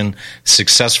innovation,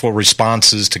 successful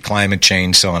responses to climate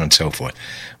change, so on and so forth.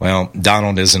 Well,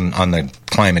 Donald isn't on the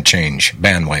climate change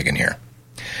bandwagon here.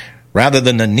 Rather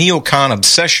than the neocon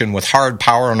obsession with hard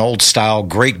power and old-style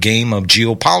great game of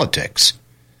geopolitics.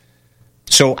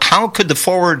 So how could the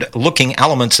forward-looking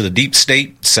elements of the deep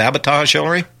state sabotage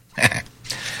Hillary?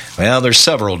 Well, there's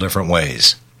several different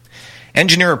ways.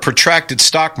 Engineer a protracted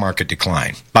stock market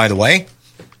decline. By the way,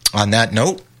 on that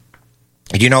note,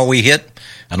 you know we hit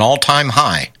an all-time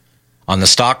high on the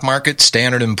stock market,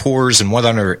 Standard & Poor's, and one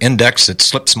other index that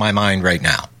slips my mind right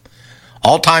now.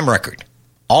 All-time record.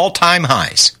 All-time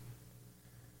highs.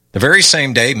 The very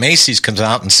same day, Macy's comes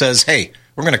out and says, hey,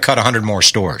 we're going to cut 100 more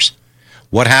stores.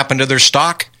 What happened to their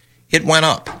stock? It went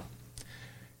up.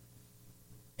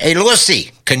 Hey,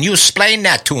 Lucy, can you explain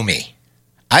that to me?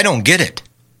 I don't get it.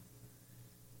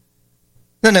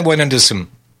 Then they went into some...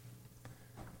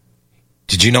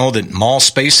 Did you know that mall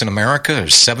space in America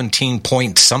is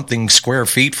 17-point-something square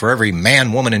feet for every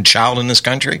man, woman, and child in this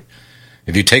country?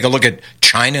 If you take a look at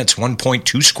China, it's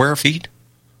 1.2 square feet.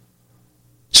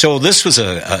 So this was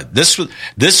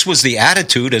this was the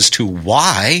attitude as to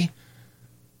why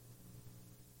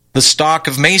the stock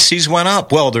of Macy's went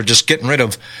up. Well, they're just getting rid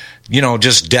of,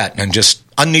 just debt and just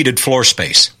unneeded floor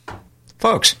space.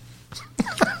 Folks,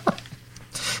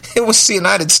 it was the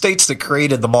United States that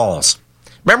created the malls.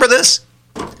 Remember this?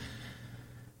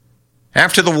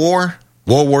 After the war,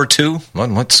 World War II, well,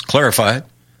 let's clarify it.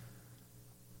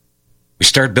 We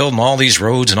started building all these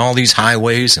roads and all these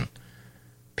highways, and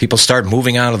people start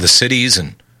moving out of the cities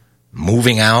and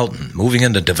moving out and moving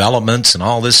into developments and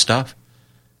all this stuff.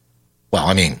 Well,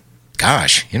 I mean,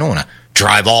 gosh, you don't want to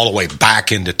drive all the way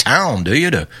back into town, do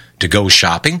you, to go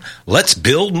shopping? Let's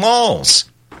build malls.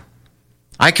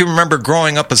 I can remember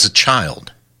growing up as a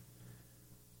child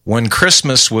when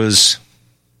Christmas was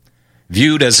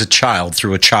viewed as a child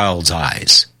through a child's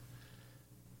eyes.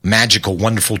 Magical,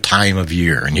 wonderful time of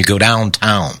year. And you go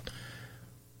downtown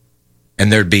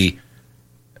and there'd be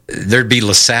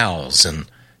LaSalle's and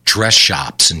dress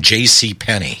shops and J.C.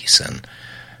 Penney's and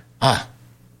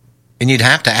you'd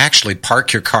have to actually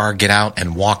park your car, get out,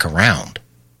 and walk around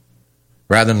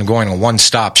rather than going to a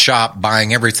one-stop shop,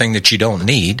 buying everything that you don't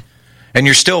need, and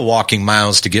you're still walking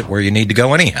miles to get where you need to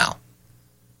go anyhow.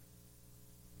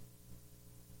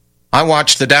 I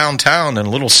watched the downtown in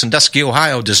little Sandusky,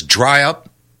 Ohio, just dry up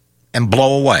and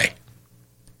blow away.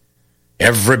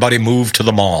 Everybody moved to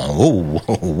the mall. Ooh,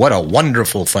 what a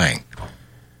wonderful thing.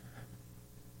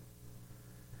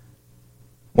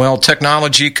 Well,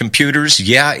 technology, computers,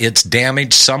 yeah, it's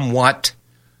damaged somewhat.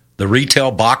 The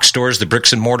retail box stores, the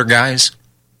bricks and mortar guys.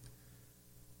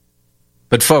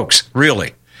 But folks,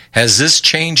 really, has this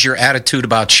changed your attitude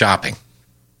about shopping?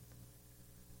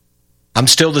 I'm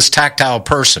still this tactile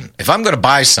person. If I'm going to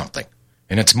buy something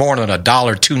and it's more than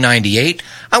 $2.98,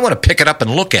 I want to pick it up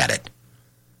and look at it.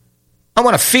 I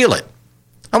want to feel it.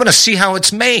 I want to see how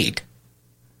it's made.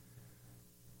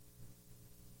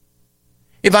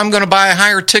 If I'm going to buy a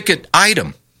higher ticket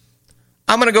item,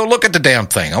 I'm going to go look at the damn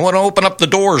thing. I want to open up the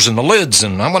doors and the lids,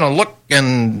 and I want to look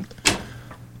and,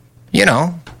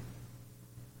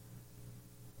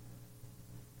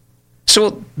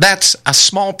 So that's a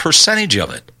small percentage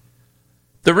of it.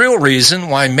 The real reason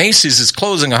why Macy's is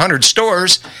closing 100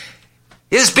 stores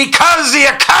is because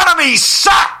the economy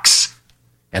sucks.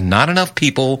 And not enough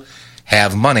people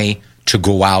have money to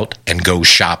go out and go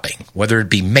shopping, whether it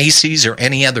be Macy's or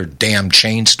any other damn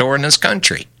chain store in this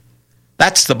country.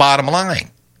 That's the bottom line.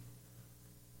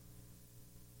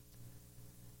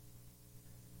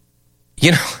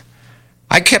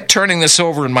 I kept turning this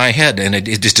over in my head, and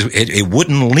it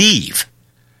wouldn't leave.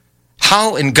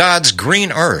 How in God's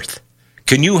green earth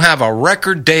can you have a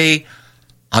record day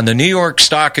on the New York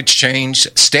Stock Exchange,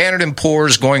 Standard &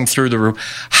 Poor's going through the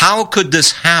roof? How could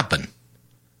this happen?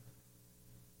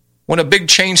 When a big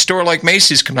chain store like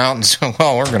Macy's come out and say,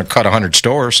 well, we're going to cut 100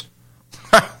 stores.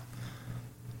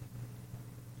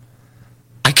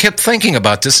 I kept thinking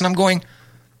about this, and I'm going,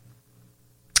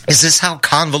 is this how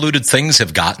convoluted things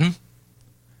have gotten?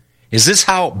 Is this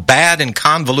how bad and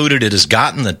convoluted it has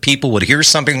gotten that people would hear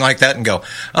something like that and go,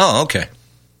 oh, okay.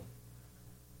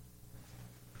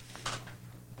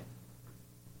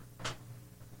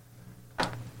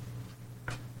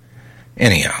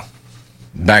 Anyhow,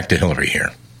 back to Hillary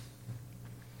here.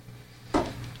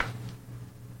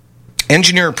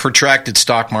 Engineer a protracted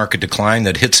stock market decline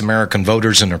that hits American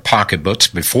voters in their pocketbooks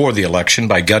before the election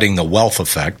by gutting the wealth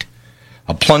effect.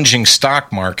 A plunging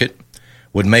stock market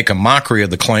would make a mockery of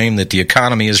the claim that the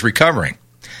economy is recovering.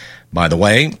 By the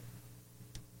way,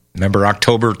 remember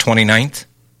October 29th?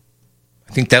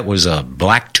 I think that was a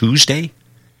Black Tuesday.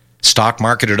 Stock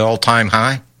market at all-time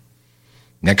high.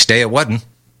 Next day it wasn't.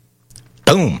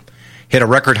 Boom. Hit a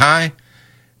record high,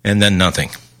 and then nothing.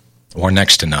 Or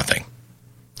next to nothing.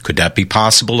 Could that be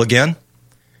possible again?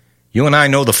 You and I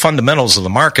know the fundamentals of the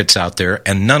markets out there,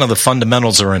 and none of the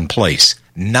fundamentals are in place.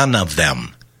 None of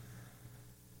them.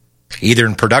 Either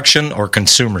in production or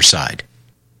consumer side.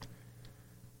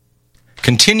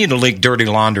 Continue to leak dirty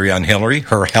laundry on Hillary,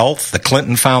 her health, the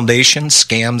Clinton Foundation,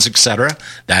 scams, etc.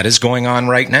 That is going on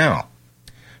right now.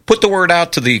 Put the word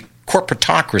out to the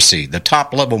corporatocracy, the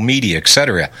top-level media,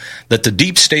 etc., that the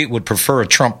deep state would prefer a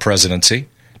Trump presidency,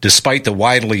 despite the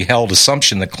widely held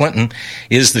assumption that Clinton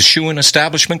is the shoo-in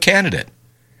establishment candidate.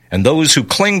 And those who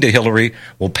cling to Hillary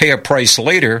will pay a price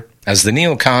later as the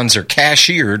neocons are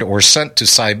cashiered or sent to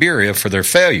Siberia for their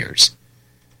failures.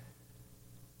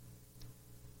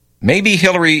 Maybe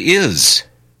Hillary is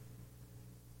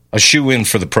a shoo-in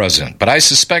for the president, but I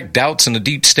suspect doubts in the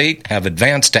deep state have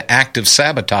advanced to active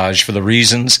sabotage for the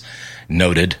reasons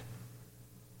noted.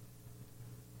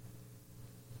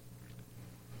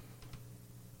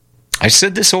 I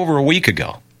said this over a week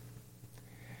ago.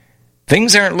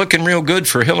 Things aren't looking real good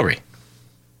for Hillary.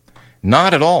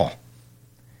 Not at all.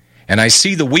 And I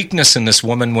see the weakness in this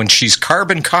woman when she's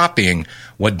carbon copying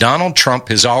what Donald Trump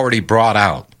has already brought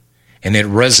out, and it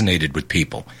resonated with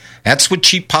people. That's what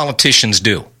cheap politicians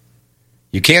do.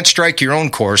 You can't strike your own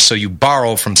course, so you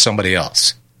borrow from somebody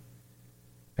else.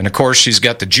 And of course, she's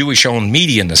got the Jewish-owned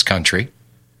media in this country.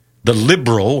 The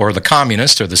liberal or the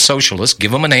communist or the socialist,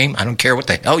 give them a name. I don't care what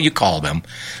the hell you call them.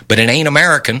 But it ain't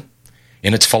American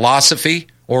in its philosophy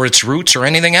or its roots or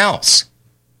anything else.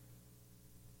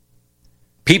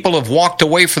 People have walked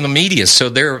away from the media, so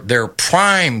their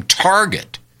prime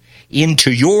target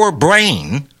into your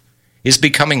brain is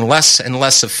becoming less and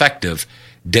less effective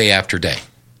day after day.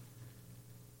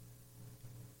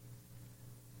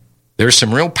 There's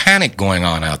some real panic going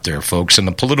on out there, folks, in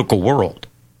the political world.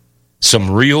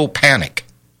 Some real panic.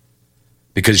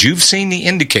 Because you've seen the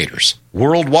indicators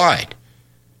worldwide.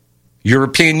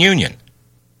 European Union.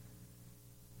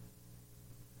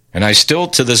 And I still,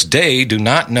 to this day, do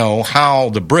not know how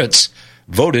the Brits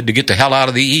voted to get the hell out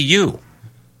of the EU.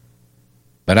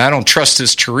 But I don't trust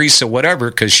this Teresa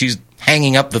whatever, because she's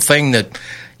hanging up the thing that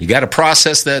you got to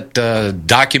process that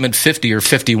document 50 or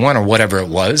 51 or whatever it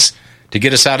was to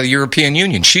get us out of the European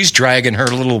Union. She's dragging her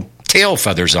little tail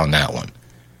feathers on that one.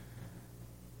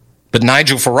 But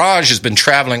Nigel Farage has been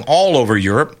traveling all over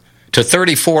Europe to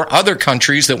 34 other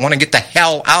countries that want to get the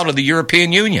hell out of the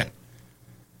European Union.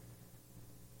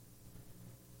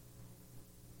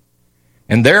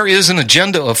 And there is an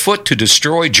agenda afoot to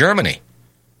destroy Germany.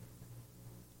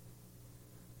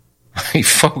 Hey,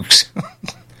 folks,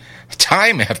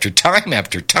 time after time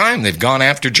after time, they've gone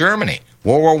after Germany.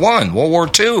 World War I, World War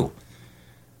II.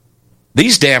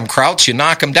 These damn krauts, you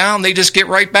knock them down, they just get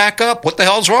right back up. What the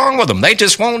hell's wrong with them? They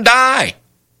just won't die.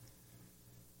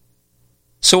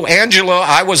 So Angela,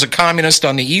 I was a communist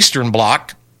on the Eastern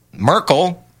Bloc.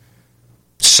 Merkel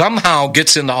somehow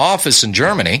gets into office in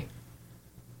Germany.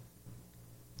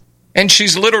 And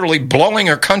she's literally blowing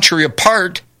her country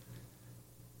apart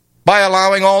by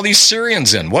allowing all these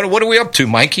Syrians in. What are we up to,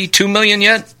 Mikey? 2 million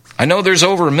yet? I know there's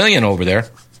over 1 million over there.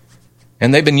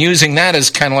 And they've been using that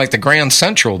as kind of like the Grand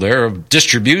Central there of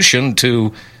distribution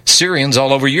to Syrians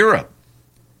all over Europe.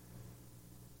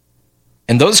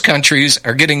 And those countries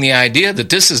are getting the idea that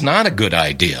this is not a good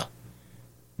idea.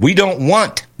 We don't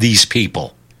want these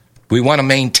people. We want to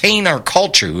maintain our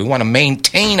culture. We want to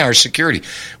maintain our security.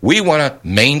 We want to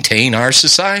maintain our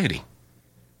society.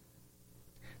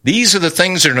 These are the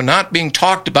things that are not being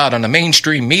talked about on the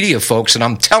mainstream media, folks, and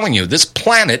I'm telling you, this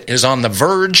planet is on the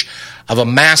verge of a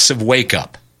massive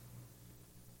wake-up.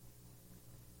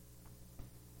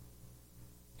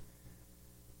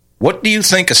 What do you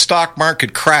think a stock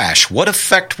market crash, what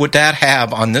effect would that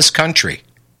have on this country?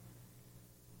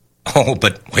 Oh,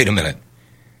 but wait a minute.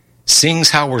 Seeing as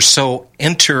how we're so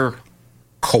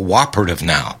cooperative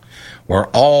now, we're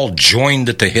all joined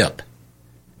at the hip.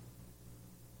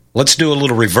 Let's do a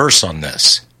little reverse on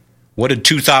this. What did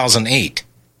 2008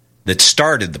 that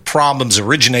started, the problems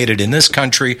originated in this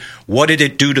country, what did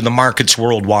it do to the markets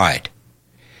worldwide?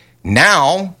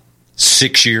 Now,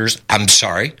 6 years,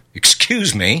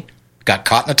 got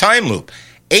caught in a time loop.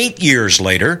 8 years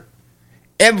later,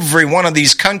 every one of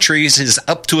these countries is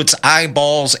up to its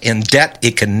eyeballs in debt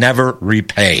it can never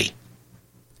repay.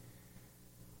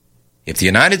 If the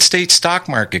United States stock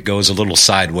market goes a little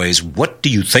sideways, what do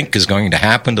you think is going to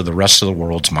happen to the rest of the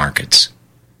world's markets?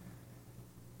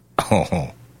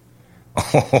 Oh,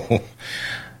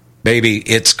 baby,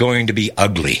 it's going to be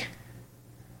ugly.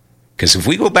 Because if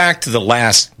we go back to the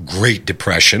last Great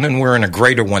Depression, and we're in a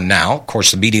greater one now, of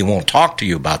course the media won't talk to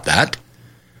you about that,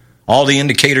 all the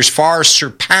indicators far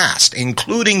surpassed,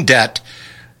 including debt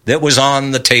that was on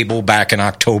the table back in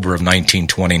October of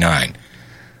 1929.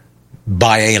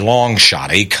 By a long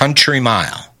shot, a country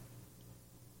mile.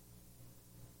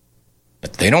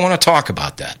 But they don't want to talk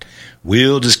about that.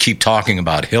 We'll just keep talking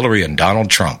about Hillary and Donald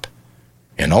Trump.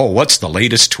 And what's the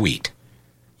latest tweet?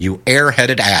 You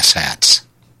airheaded asshats.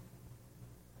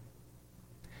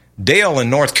 Dale in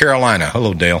North Carolina.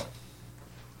 Hello, Dale.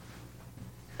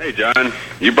 Hey, John.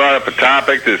 You brought up a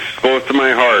topic that's close to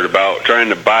my heart about trying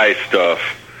to buy stuff.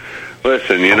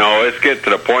 Listen, let's get to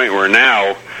the point where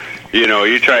now,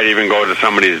 you try to even go to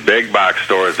some of these big box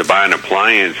stores to buy an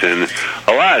appliance, and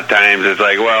a lot of times it's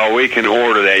like, well, we can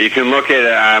order that. You can look at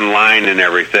it online and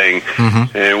everything, and,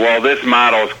 this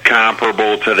model's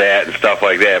comparable to that and stuff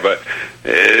like that, but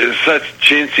it's such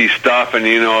chintzy stuff, and,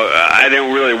 I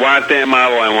didn't really want that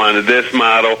model. I wanted this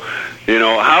model.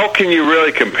 How can you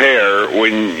really compare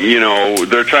when,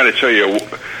 they're trying to show you,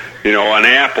 an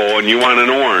apple and you want an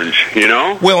orange,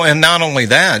 Well, and not only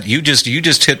that, you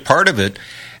just hit part of it.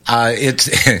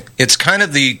 It's kind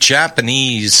of the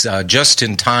Japanese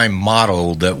just-in-time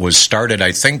model that was started,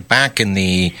 I think, back in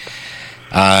the,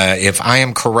 if I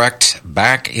am correct,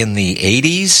 back in the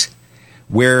 80s,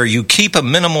 where you keep a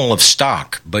minimal of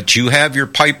stock, but you have your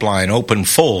pipeline open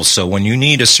full, so when you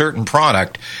need a certain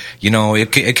product,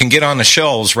 it can get on the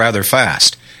shelves rather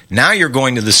fast. Now you're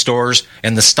going to the stores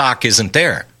and the stock isn't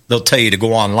there. They'll tell you to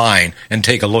go online and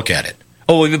take a look at it.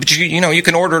 Oh, but you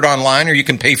can order it online, or you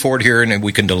can pay for it here, and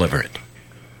we can deliver it.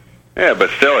 Yeah, but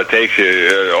still, it takes you.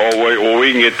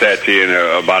 We can get that to you in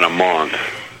about a month.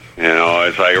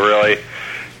 It's like really,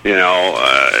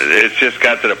 it's just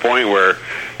got to the point where,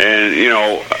 and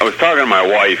I was talking to my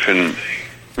wife, and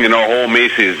whole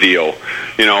Macy's deal.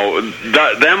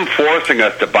 Them forcing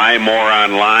us to buy more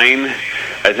online.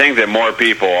 I think that more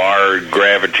people are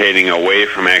gravitating away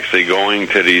from actually going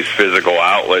to these physical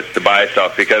outlets to buy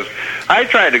stuff, because I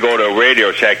tried to go to a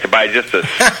Radio Shack to buy just a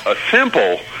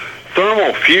simple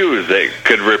thermal fuse that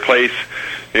could replace,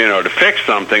 to fix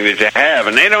something that you have,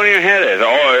 and they don't even have it.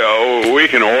 Oh, we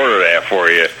can order that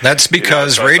for you. That's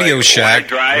because Radio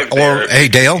Shack, hey,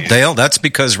 Dale, that's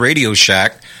because Radio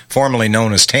Shack, formerly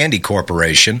known as Tandy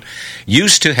Corporation,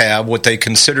 used to have what they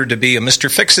considered to be a Mr.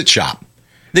 Fix-It shop.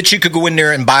 That you could go in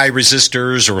there and buy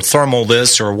resistors or thermal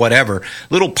this or whatever,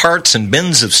 little parts and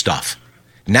bins of stuff.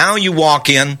 Now you walk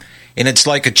in, and it's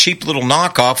like a cheap little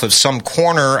knockoff of some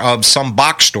corner of some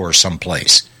box store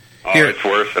someplace. Oh, here. It's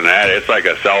worse than that. It's like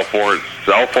a cell phone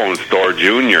store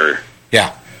junior.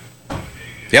 Yeah.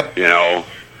 Yep. Another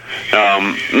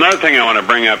thing I want to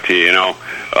bring up to you,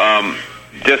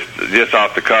 just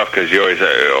off the cuff, because you always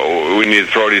say, we need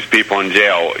to throw these people in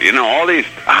jail. All these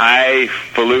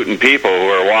highfalutin people who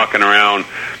are walking around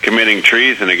committing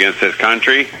treason against this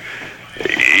country,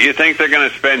 you think they're going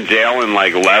to spend jail in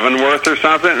like Leavenworth or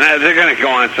something? They're going to go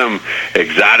on some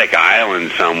exotic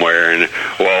island somewhere, and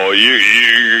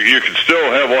you can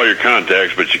still have all your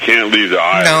contacts, but you can't leave the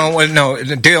island. No,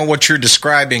 Dale, what you're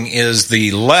describing is the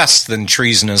less than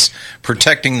treasonous,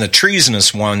 protecting the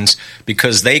treasonous ones,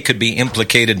 because they could be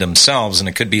implicated themselves, and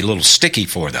it could be a little sticky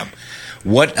for them.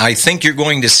 What I think you're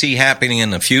going to see happening in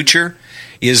the future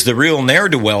is the real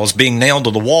ne'er-do-wells being nailed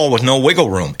to the wall with no wiggle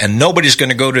room, and nobody's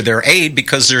going to go to their aid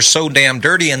because they're so damn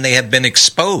dirty and they have been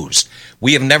exposed.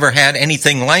 We have never had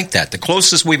anything like that. The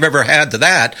closest we've ever had to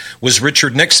that was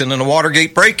Richard Nixon and the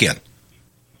Watergate break-in.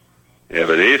 Yeah,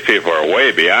 but these people are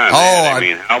way beyond that. I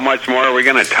mean, how much more are we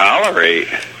going to tolerate?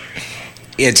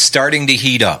 It's starting to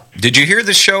heat up. Did you hear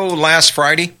the show last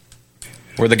Friday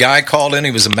where the guy called in? He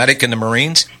was a medic in the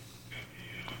Marines.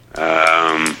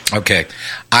 Okay.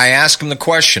 I asked him the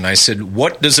question. I said,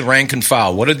 what does the rank and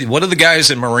file, what do the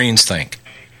guys in Marines think?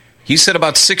 He said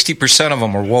about 60% of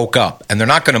them are woke up, and they're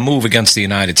not going to move against the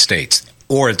United States.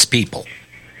 or its people.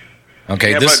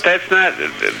 Okay, yeah, but that's not,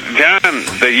 John,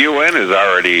 the UN is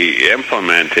already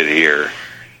implemented here.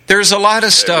 There's a lot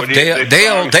of stuff.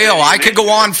 Dale, I could go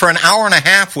on for an hour and a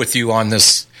half with you on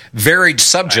this varied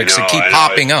subjects that keep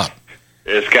popping up.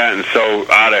 It's gotten so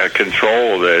out of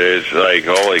control that it's like,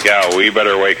 holy cow, we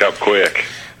better wake up quick.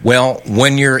 Well,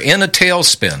 when you're in a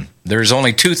tailspin, there's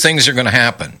only two things that are going to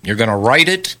happen. You're going to write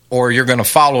it, or you're going to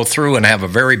follow through and have a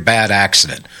very bad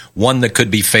accident, one that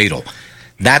could be fatal.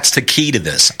 That's the key to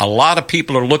this. A lot of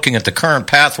people are looking at the current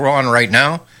path we're on right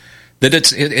now, that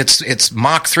it's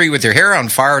Mach 3 with your hair on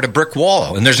fire at a brick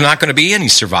wall, and there's not going to be any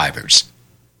survivors.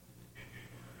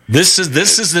 This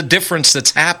is the difference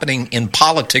that's happening in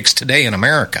politics today in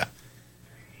America.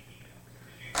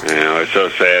 You know, it's so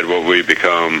sad what we've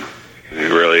become. It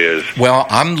really is. Well,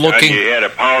 I'm looking. You had a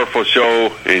powerful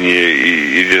show, and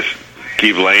you just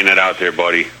keep laying it out there,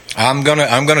 buddy. I'm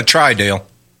gonna try, Dale.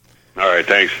 All right,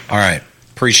 thanks. All right,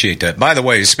 appreciate that. By the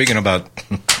way, speaking about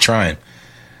trying,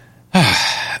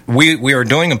 we are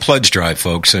doing a pledge drive,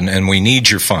 folks, and we need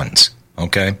your funds.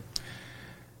 Okay.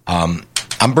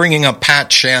 I'm bringing up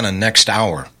Pat Shannon next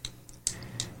hour,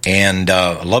 and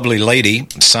a lovely lady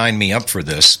signed me up for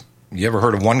this. You ever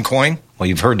heard of OneCoin? Well,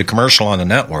 you've heard the commercial on the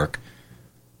network.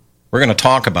 We're going to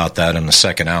talk about that in the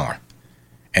second hour.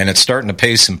 And it's starting to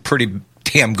pay some pretty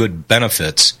damn good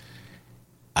benefits.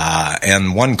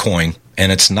 And OneCoin,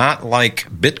 and it's not like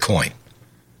Bitcoin.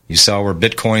 You saw where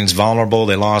Bitcoin's vulnerable.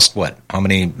 They lost, what, how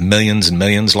many millions and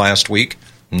millions last week?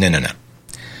 No.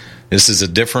 This is a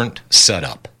different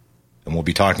setup. And we'll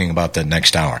be talking about that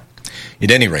next hour.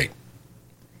 At any rate,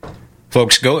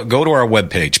 folks, go to our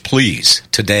webpage, please,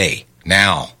 today,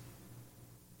 now.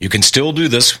 You can still do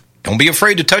this. Don't be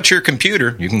afraid to touch your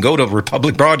computer. You can go to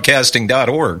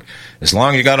republicbroadcasting.org. As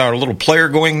long as you got our little player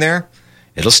going there,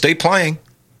 it'll stay playing.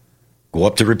 Go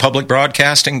up to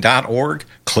republicbroadcasting.org,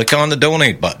 click on the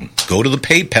donate button, go to the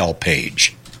PayPal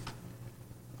page.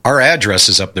 Our address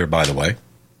is up there, by the way,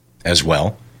 as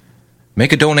well.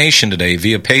 Make a donation today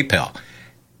via PayPal.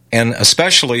 And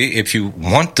especially if you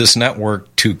want this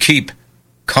network to keep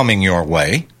coming your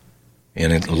way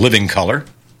in a living color.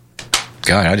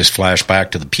 God, I just flashed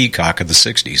back to the peacock of the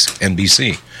 60s,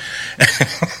 NBC.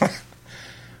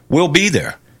 We'll be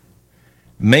there.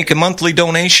 Make a monthly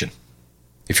donation.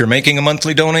 If you're making a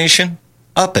monthly donation,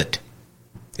 up it.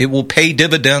 It will pay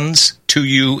dividends to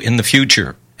you in the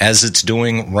future, as it's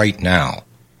doing right now.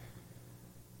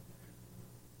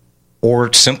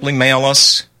 Or simply mail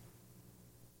us,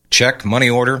 check, money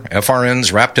order,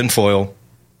 FRNs wrapped in foil.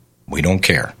 We don't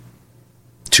care.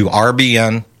 To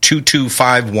RBN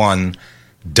 2251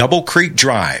 Double Creek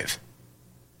Drive,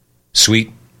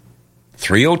 Suite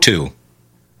 302,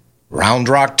 Round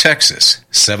Rock, Texas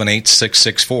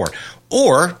 78664.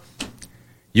 Or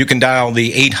you can dial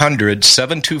the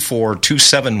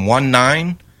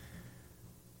 800-724-2719.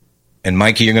 And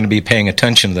Mikey, you're going to be paying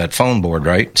attention to that phone board,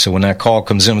 right? So when that call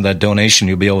comes in with that donation,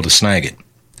 you'll be able to snag it.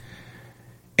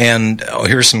 And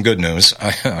here's some good news.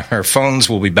 Our phones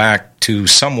will be back to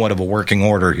somewhat of a working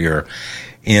order here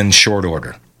in short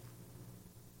order.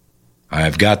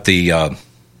 I've got Impact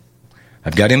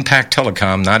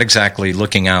Telecom not exactly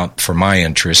looking out for my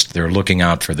interest. They're looking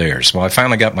out for theirs. Well, I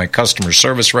finally got my customer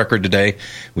service record today.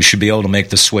 We should be able to make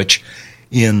the switch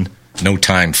in no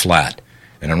time flat.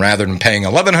 And rather than paying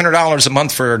 $1,100 a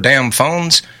month for our damn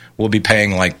phones, we'll be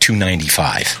paying like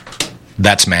 $295.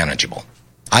 That's manageable.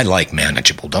 I like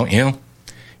manageable, don't you?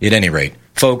 At any rate,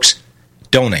 folks,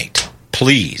 donate,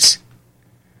 please.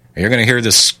 You're going to hear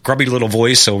this scrubby little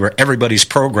voice over everybody's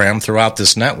program throughout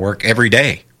this network every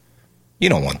day. You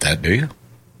don't want that, do you?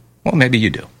 Well, maybe you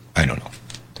do. I don't know.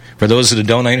 For those that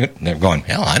donate, they're going,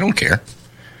 hell, I don't care.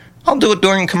 I'll do it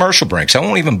during commercial breaks. I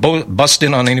won't even bust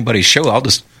in on anybody's show. I'll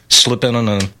just slip in on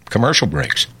the commercial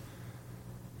breaks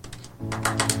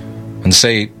and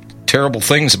say terrible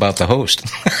things about the host.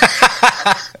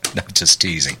 No, just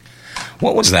teasing.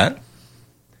 What was that?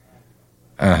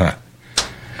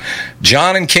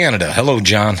 John in Canada. Hello,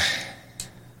 John.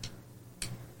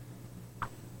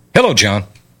 Hello, John.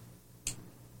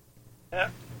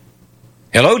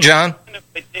 Hello, John.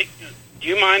 Do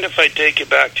you mind if I take you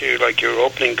back to your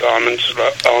opening comments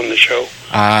on the show?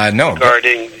 No.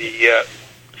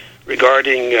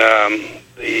 Regarding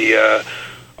the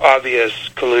obvious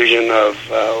collusion of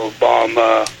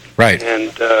Obama, right,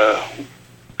 and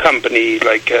company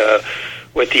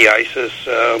with the ISIS.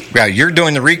 Yeah, you're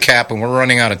doing the recap, and we're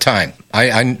running out of time.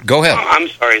 I go ahead. I'm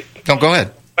sorry. No, go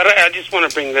ahead. But I just want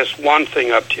to bring this one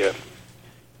thing up to you.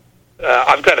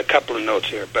 I've got a couple of notes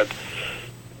here, but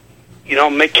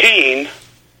McCain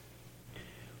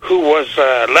who was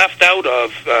left out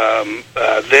of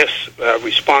this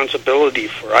responsibility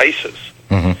for ISIS.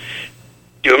 Mm-hmm.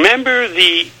 Do you remember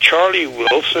the Charlie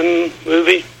Wilson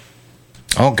movie?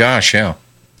 Oh, gosh, yeah.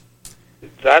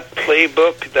 That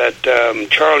playbook that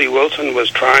Charlie Wilson was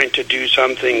trying to do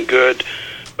something good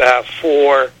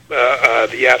for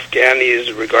the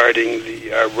Afghanis regarding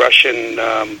the Russian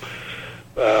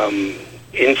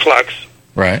influx.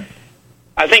 Right.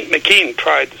 I think McCain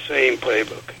tried the same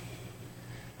playbook.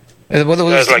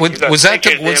 Was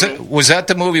that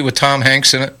the movie with Tom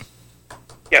Hanks in it?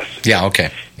 Yes. Yeah,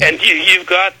 okay. And you've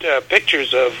got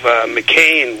pictures of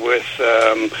McCain with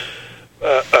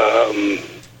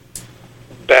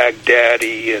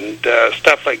Baghdadi and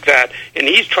stuff like that, and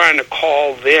he's trying to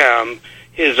call them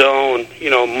his own,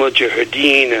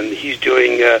 mujahideen, and he's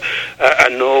doing a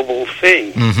noble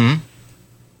thing. Mm-hmm.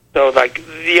 So, like,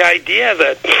 the idea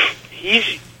that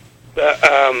he's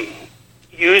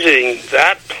using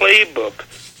that playbook,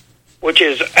 which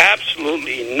is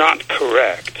absolutely not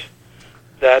correct,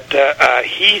 that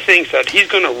he thinks that he's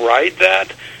going to ride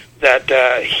that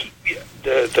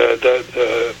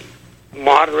the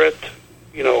moderate,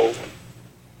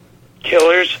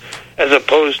 killers, as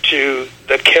opposed to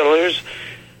the killers,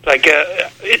 like,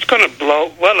 it's going to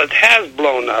blow, well, it has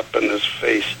blown up in his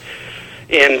face.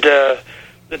 And the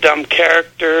dumb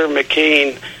character,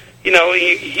 McCain,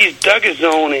 he's dug his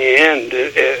own end,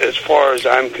 as far as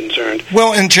I'm concerned.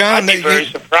 Well, and John, I'd be very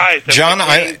surprised. John,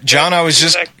 I was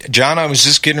just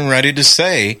getting ready to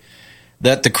say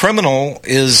that the criminal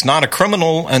is not a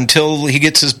criminal until he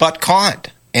gets his butt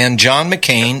caught, and John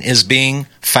McCain is being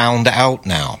found out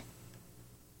now.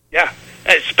 Yeah,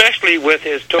 especially with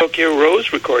his Tokyo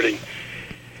Rose recording.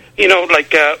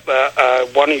 Like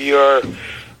one of your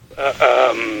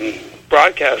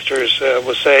broadcasters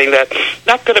was saying that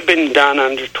could have been done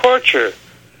under torture.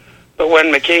 But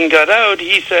when McCain got out,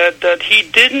 he said that he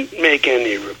didn't make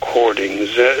any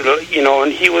recordings,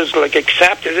 and he was, like,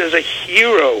 accepted as a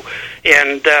hero,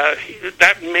 and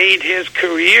that made his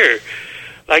career.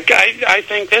 Like, I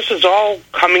think this is all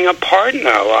coming apart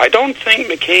now. I don't think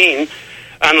McCain,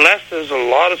 unless there's a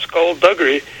lot of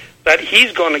skullduggery, that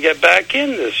he's going to get back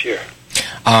in this year.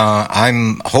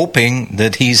 I'm hoping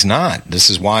that he's not.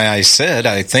 This is why I said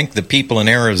I think the people in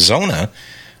Arizona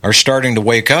are starting to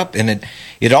wake up, and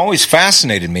it always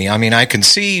fascinated me. I mean, I can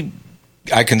see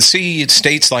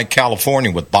states like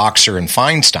California with Boxer and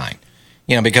Feinstein,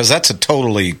 because that's a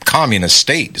totally communist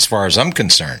state as far as I'm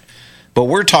concerned. But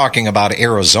we're talking about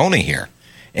Arizona here,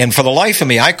 and for the life of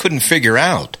me, I couldn't figure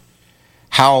out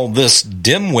how this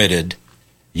dim-witted.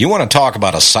 You want to talk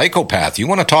about a psychopath. You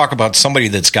want to talk about somebody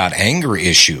that's got anger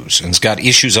issues and has got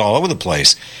issues all over the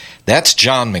place. That's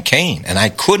John McCain. And I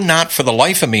could not for the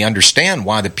life of me understand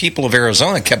why the people of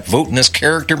Arizona kept voting this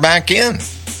character back in.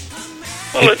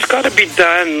 Well, it's got to be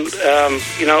done,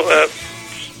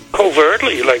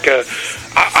 covertly. Like,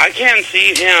 I can't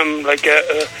see him, like,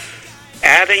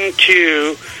 adding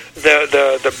to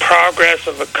the progress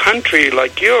of a country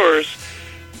like yours,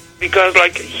 because,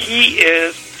 like, he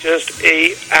is just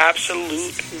a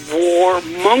absolute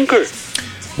warmonger.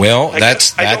 Well, I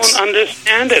don't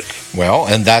understand it. Well,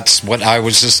 and that's what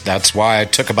that's why I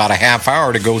took about a half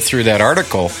hour to go through that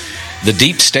article. The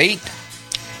deep state,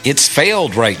 it's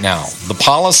failed right now. The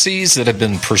policies that have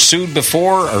been pursued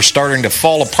before are starting to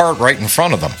fall apart right in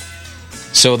front of them.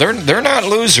 So they're not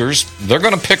losers. They're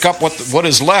going to pick up what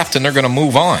is left, and they're going to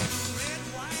move on.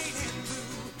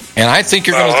 And I think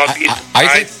you're going to.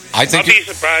 I'll be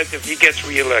surprised if he gets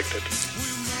reelected.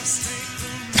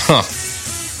 Huh.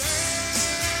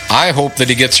 I hope that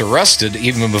he gets arrested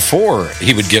even before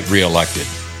he would get reelected.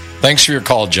 Thanks for your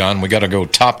call, John. We got to go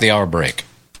top the hour break.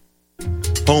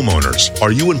 Homeowners,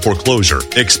 are you in foreclosure,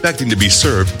 expecting to be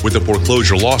served with a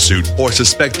foreclosure lawsuit, or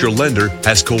suspect your lender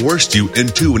has coerced you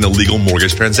into an illegal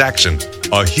mortgage transaction?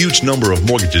 A huge number of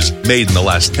mortgages made in the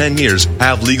last 10 years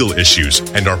have legal issues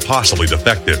and are possibly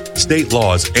defective. State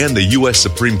laws and the U.S.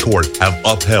 Supreme Court have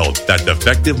upheld that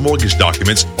defective mortgage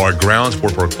documents are grounds for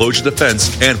foreclosure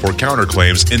defense and for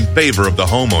counterclaims in favor of the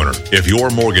homeowner. If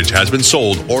your mortgage has been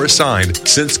sold or assigned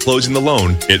since closing the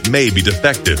loan, it may be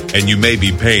defective, and you may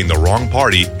be paying the wrong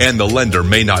party, and the lender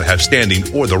may not have standing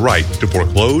or the right to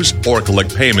foreclose or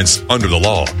collect payments under the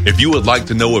law. If you would like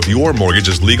to know if your mortgage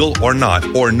is legal or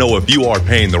not, or know if you are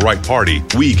paying the right party,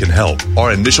 we can help.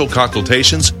 Our initial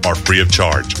consultations are free of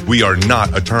charge. We are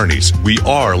not attorneys. We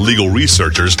are legal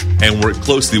researchers and work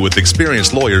closely with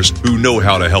experienced lawyers who know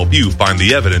how to help you find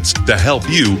the evidence to help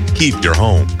you keep your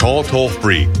home. Call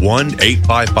toll-free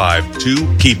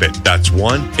 1-855-2-KEEP-IT. That's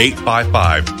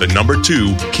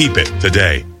 1-855-2-KEEP-IT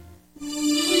today.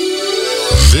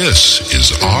 This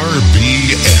is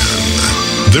RBN,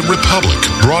 the Republic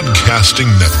Broadcasting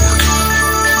Network.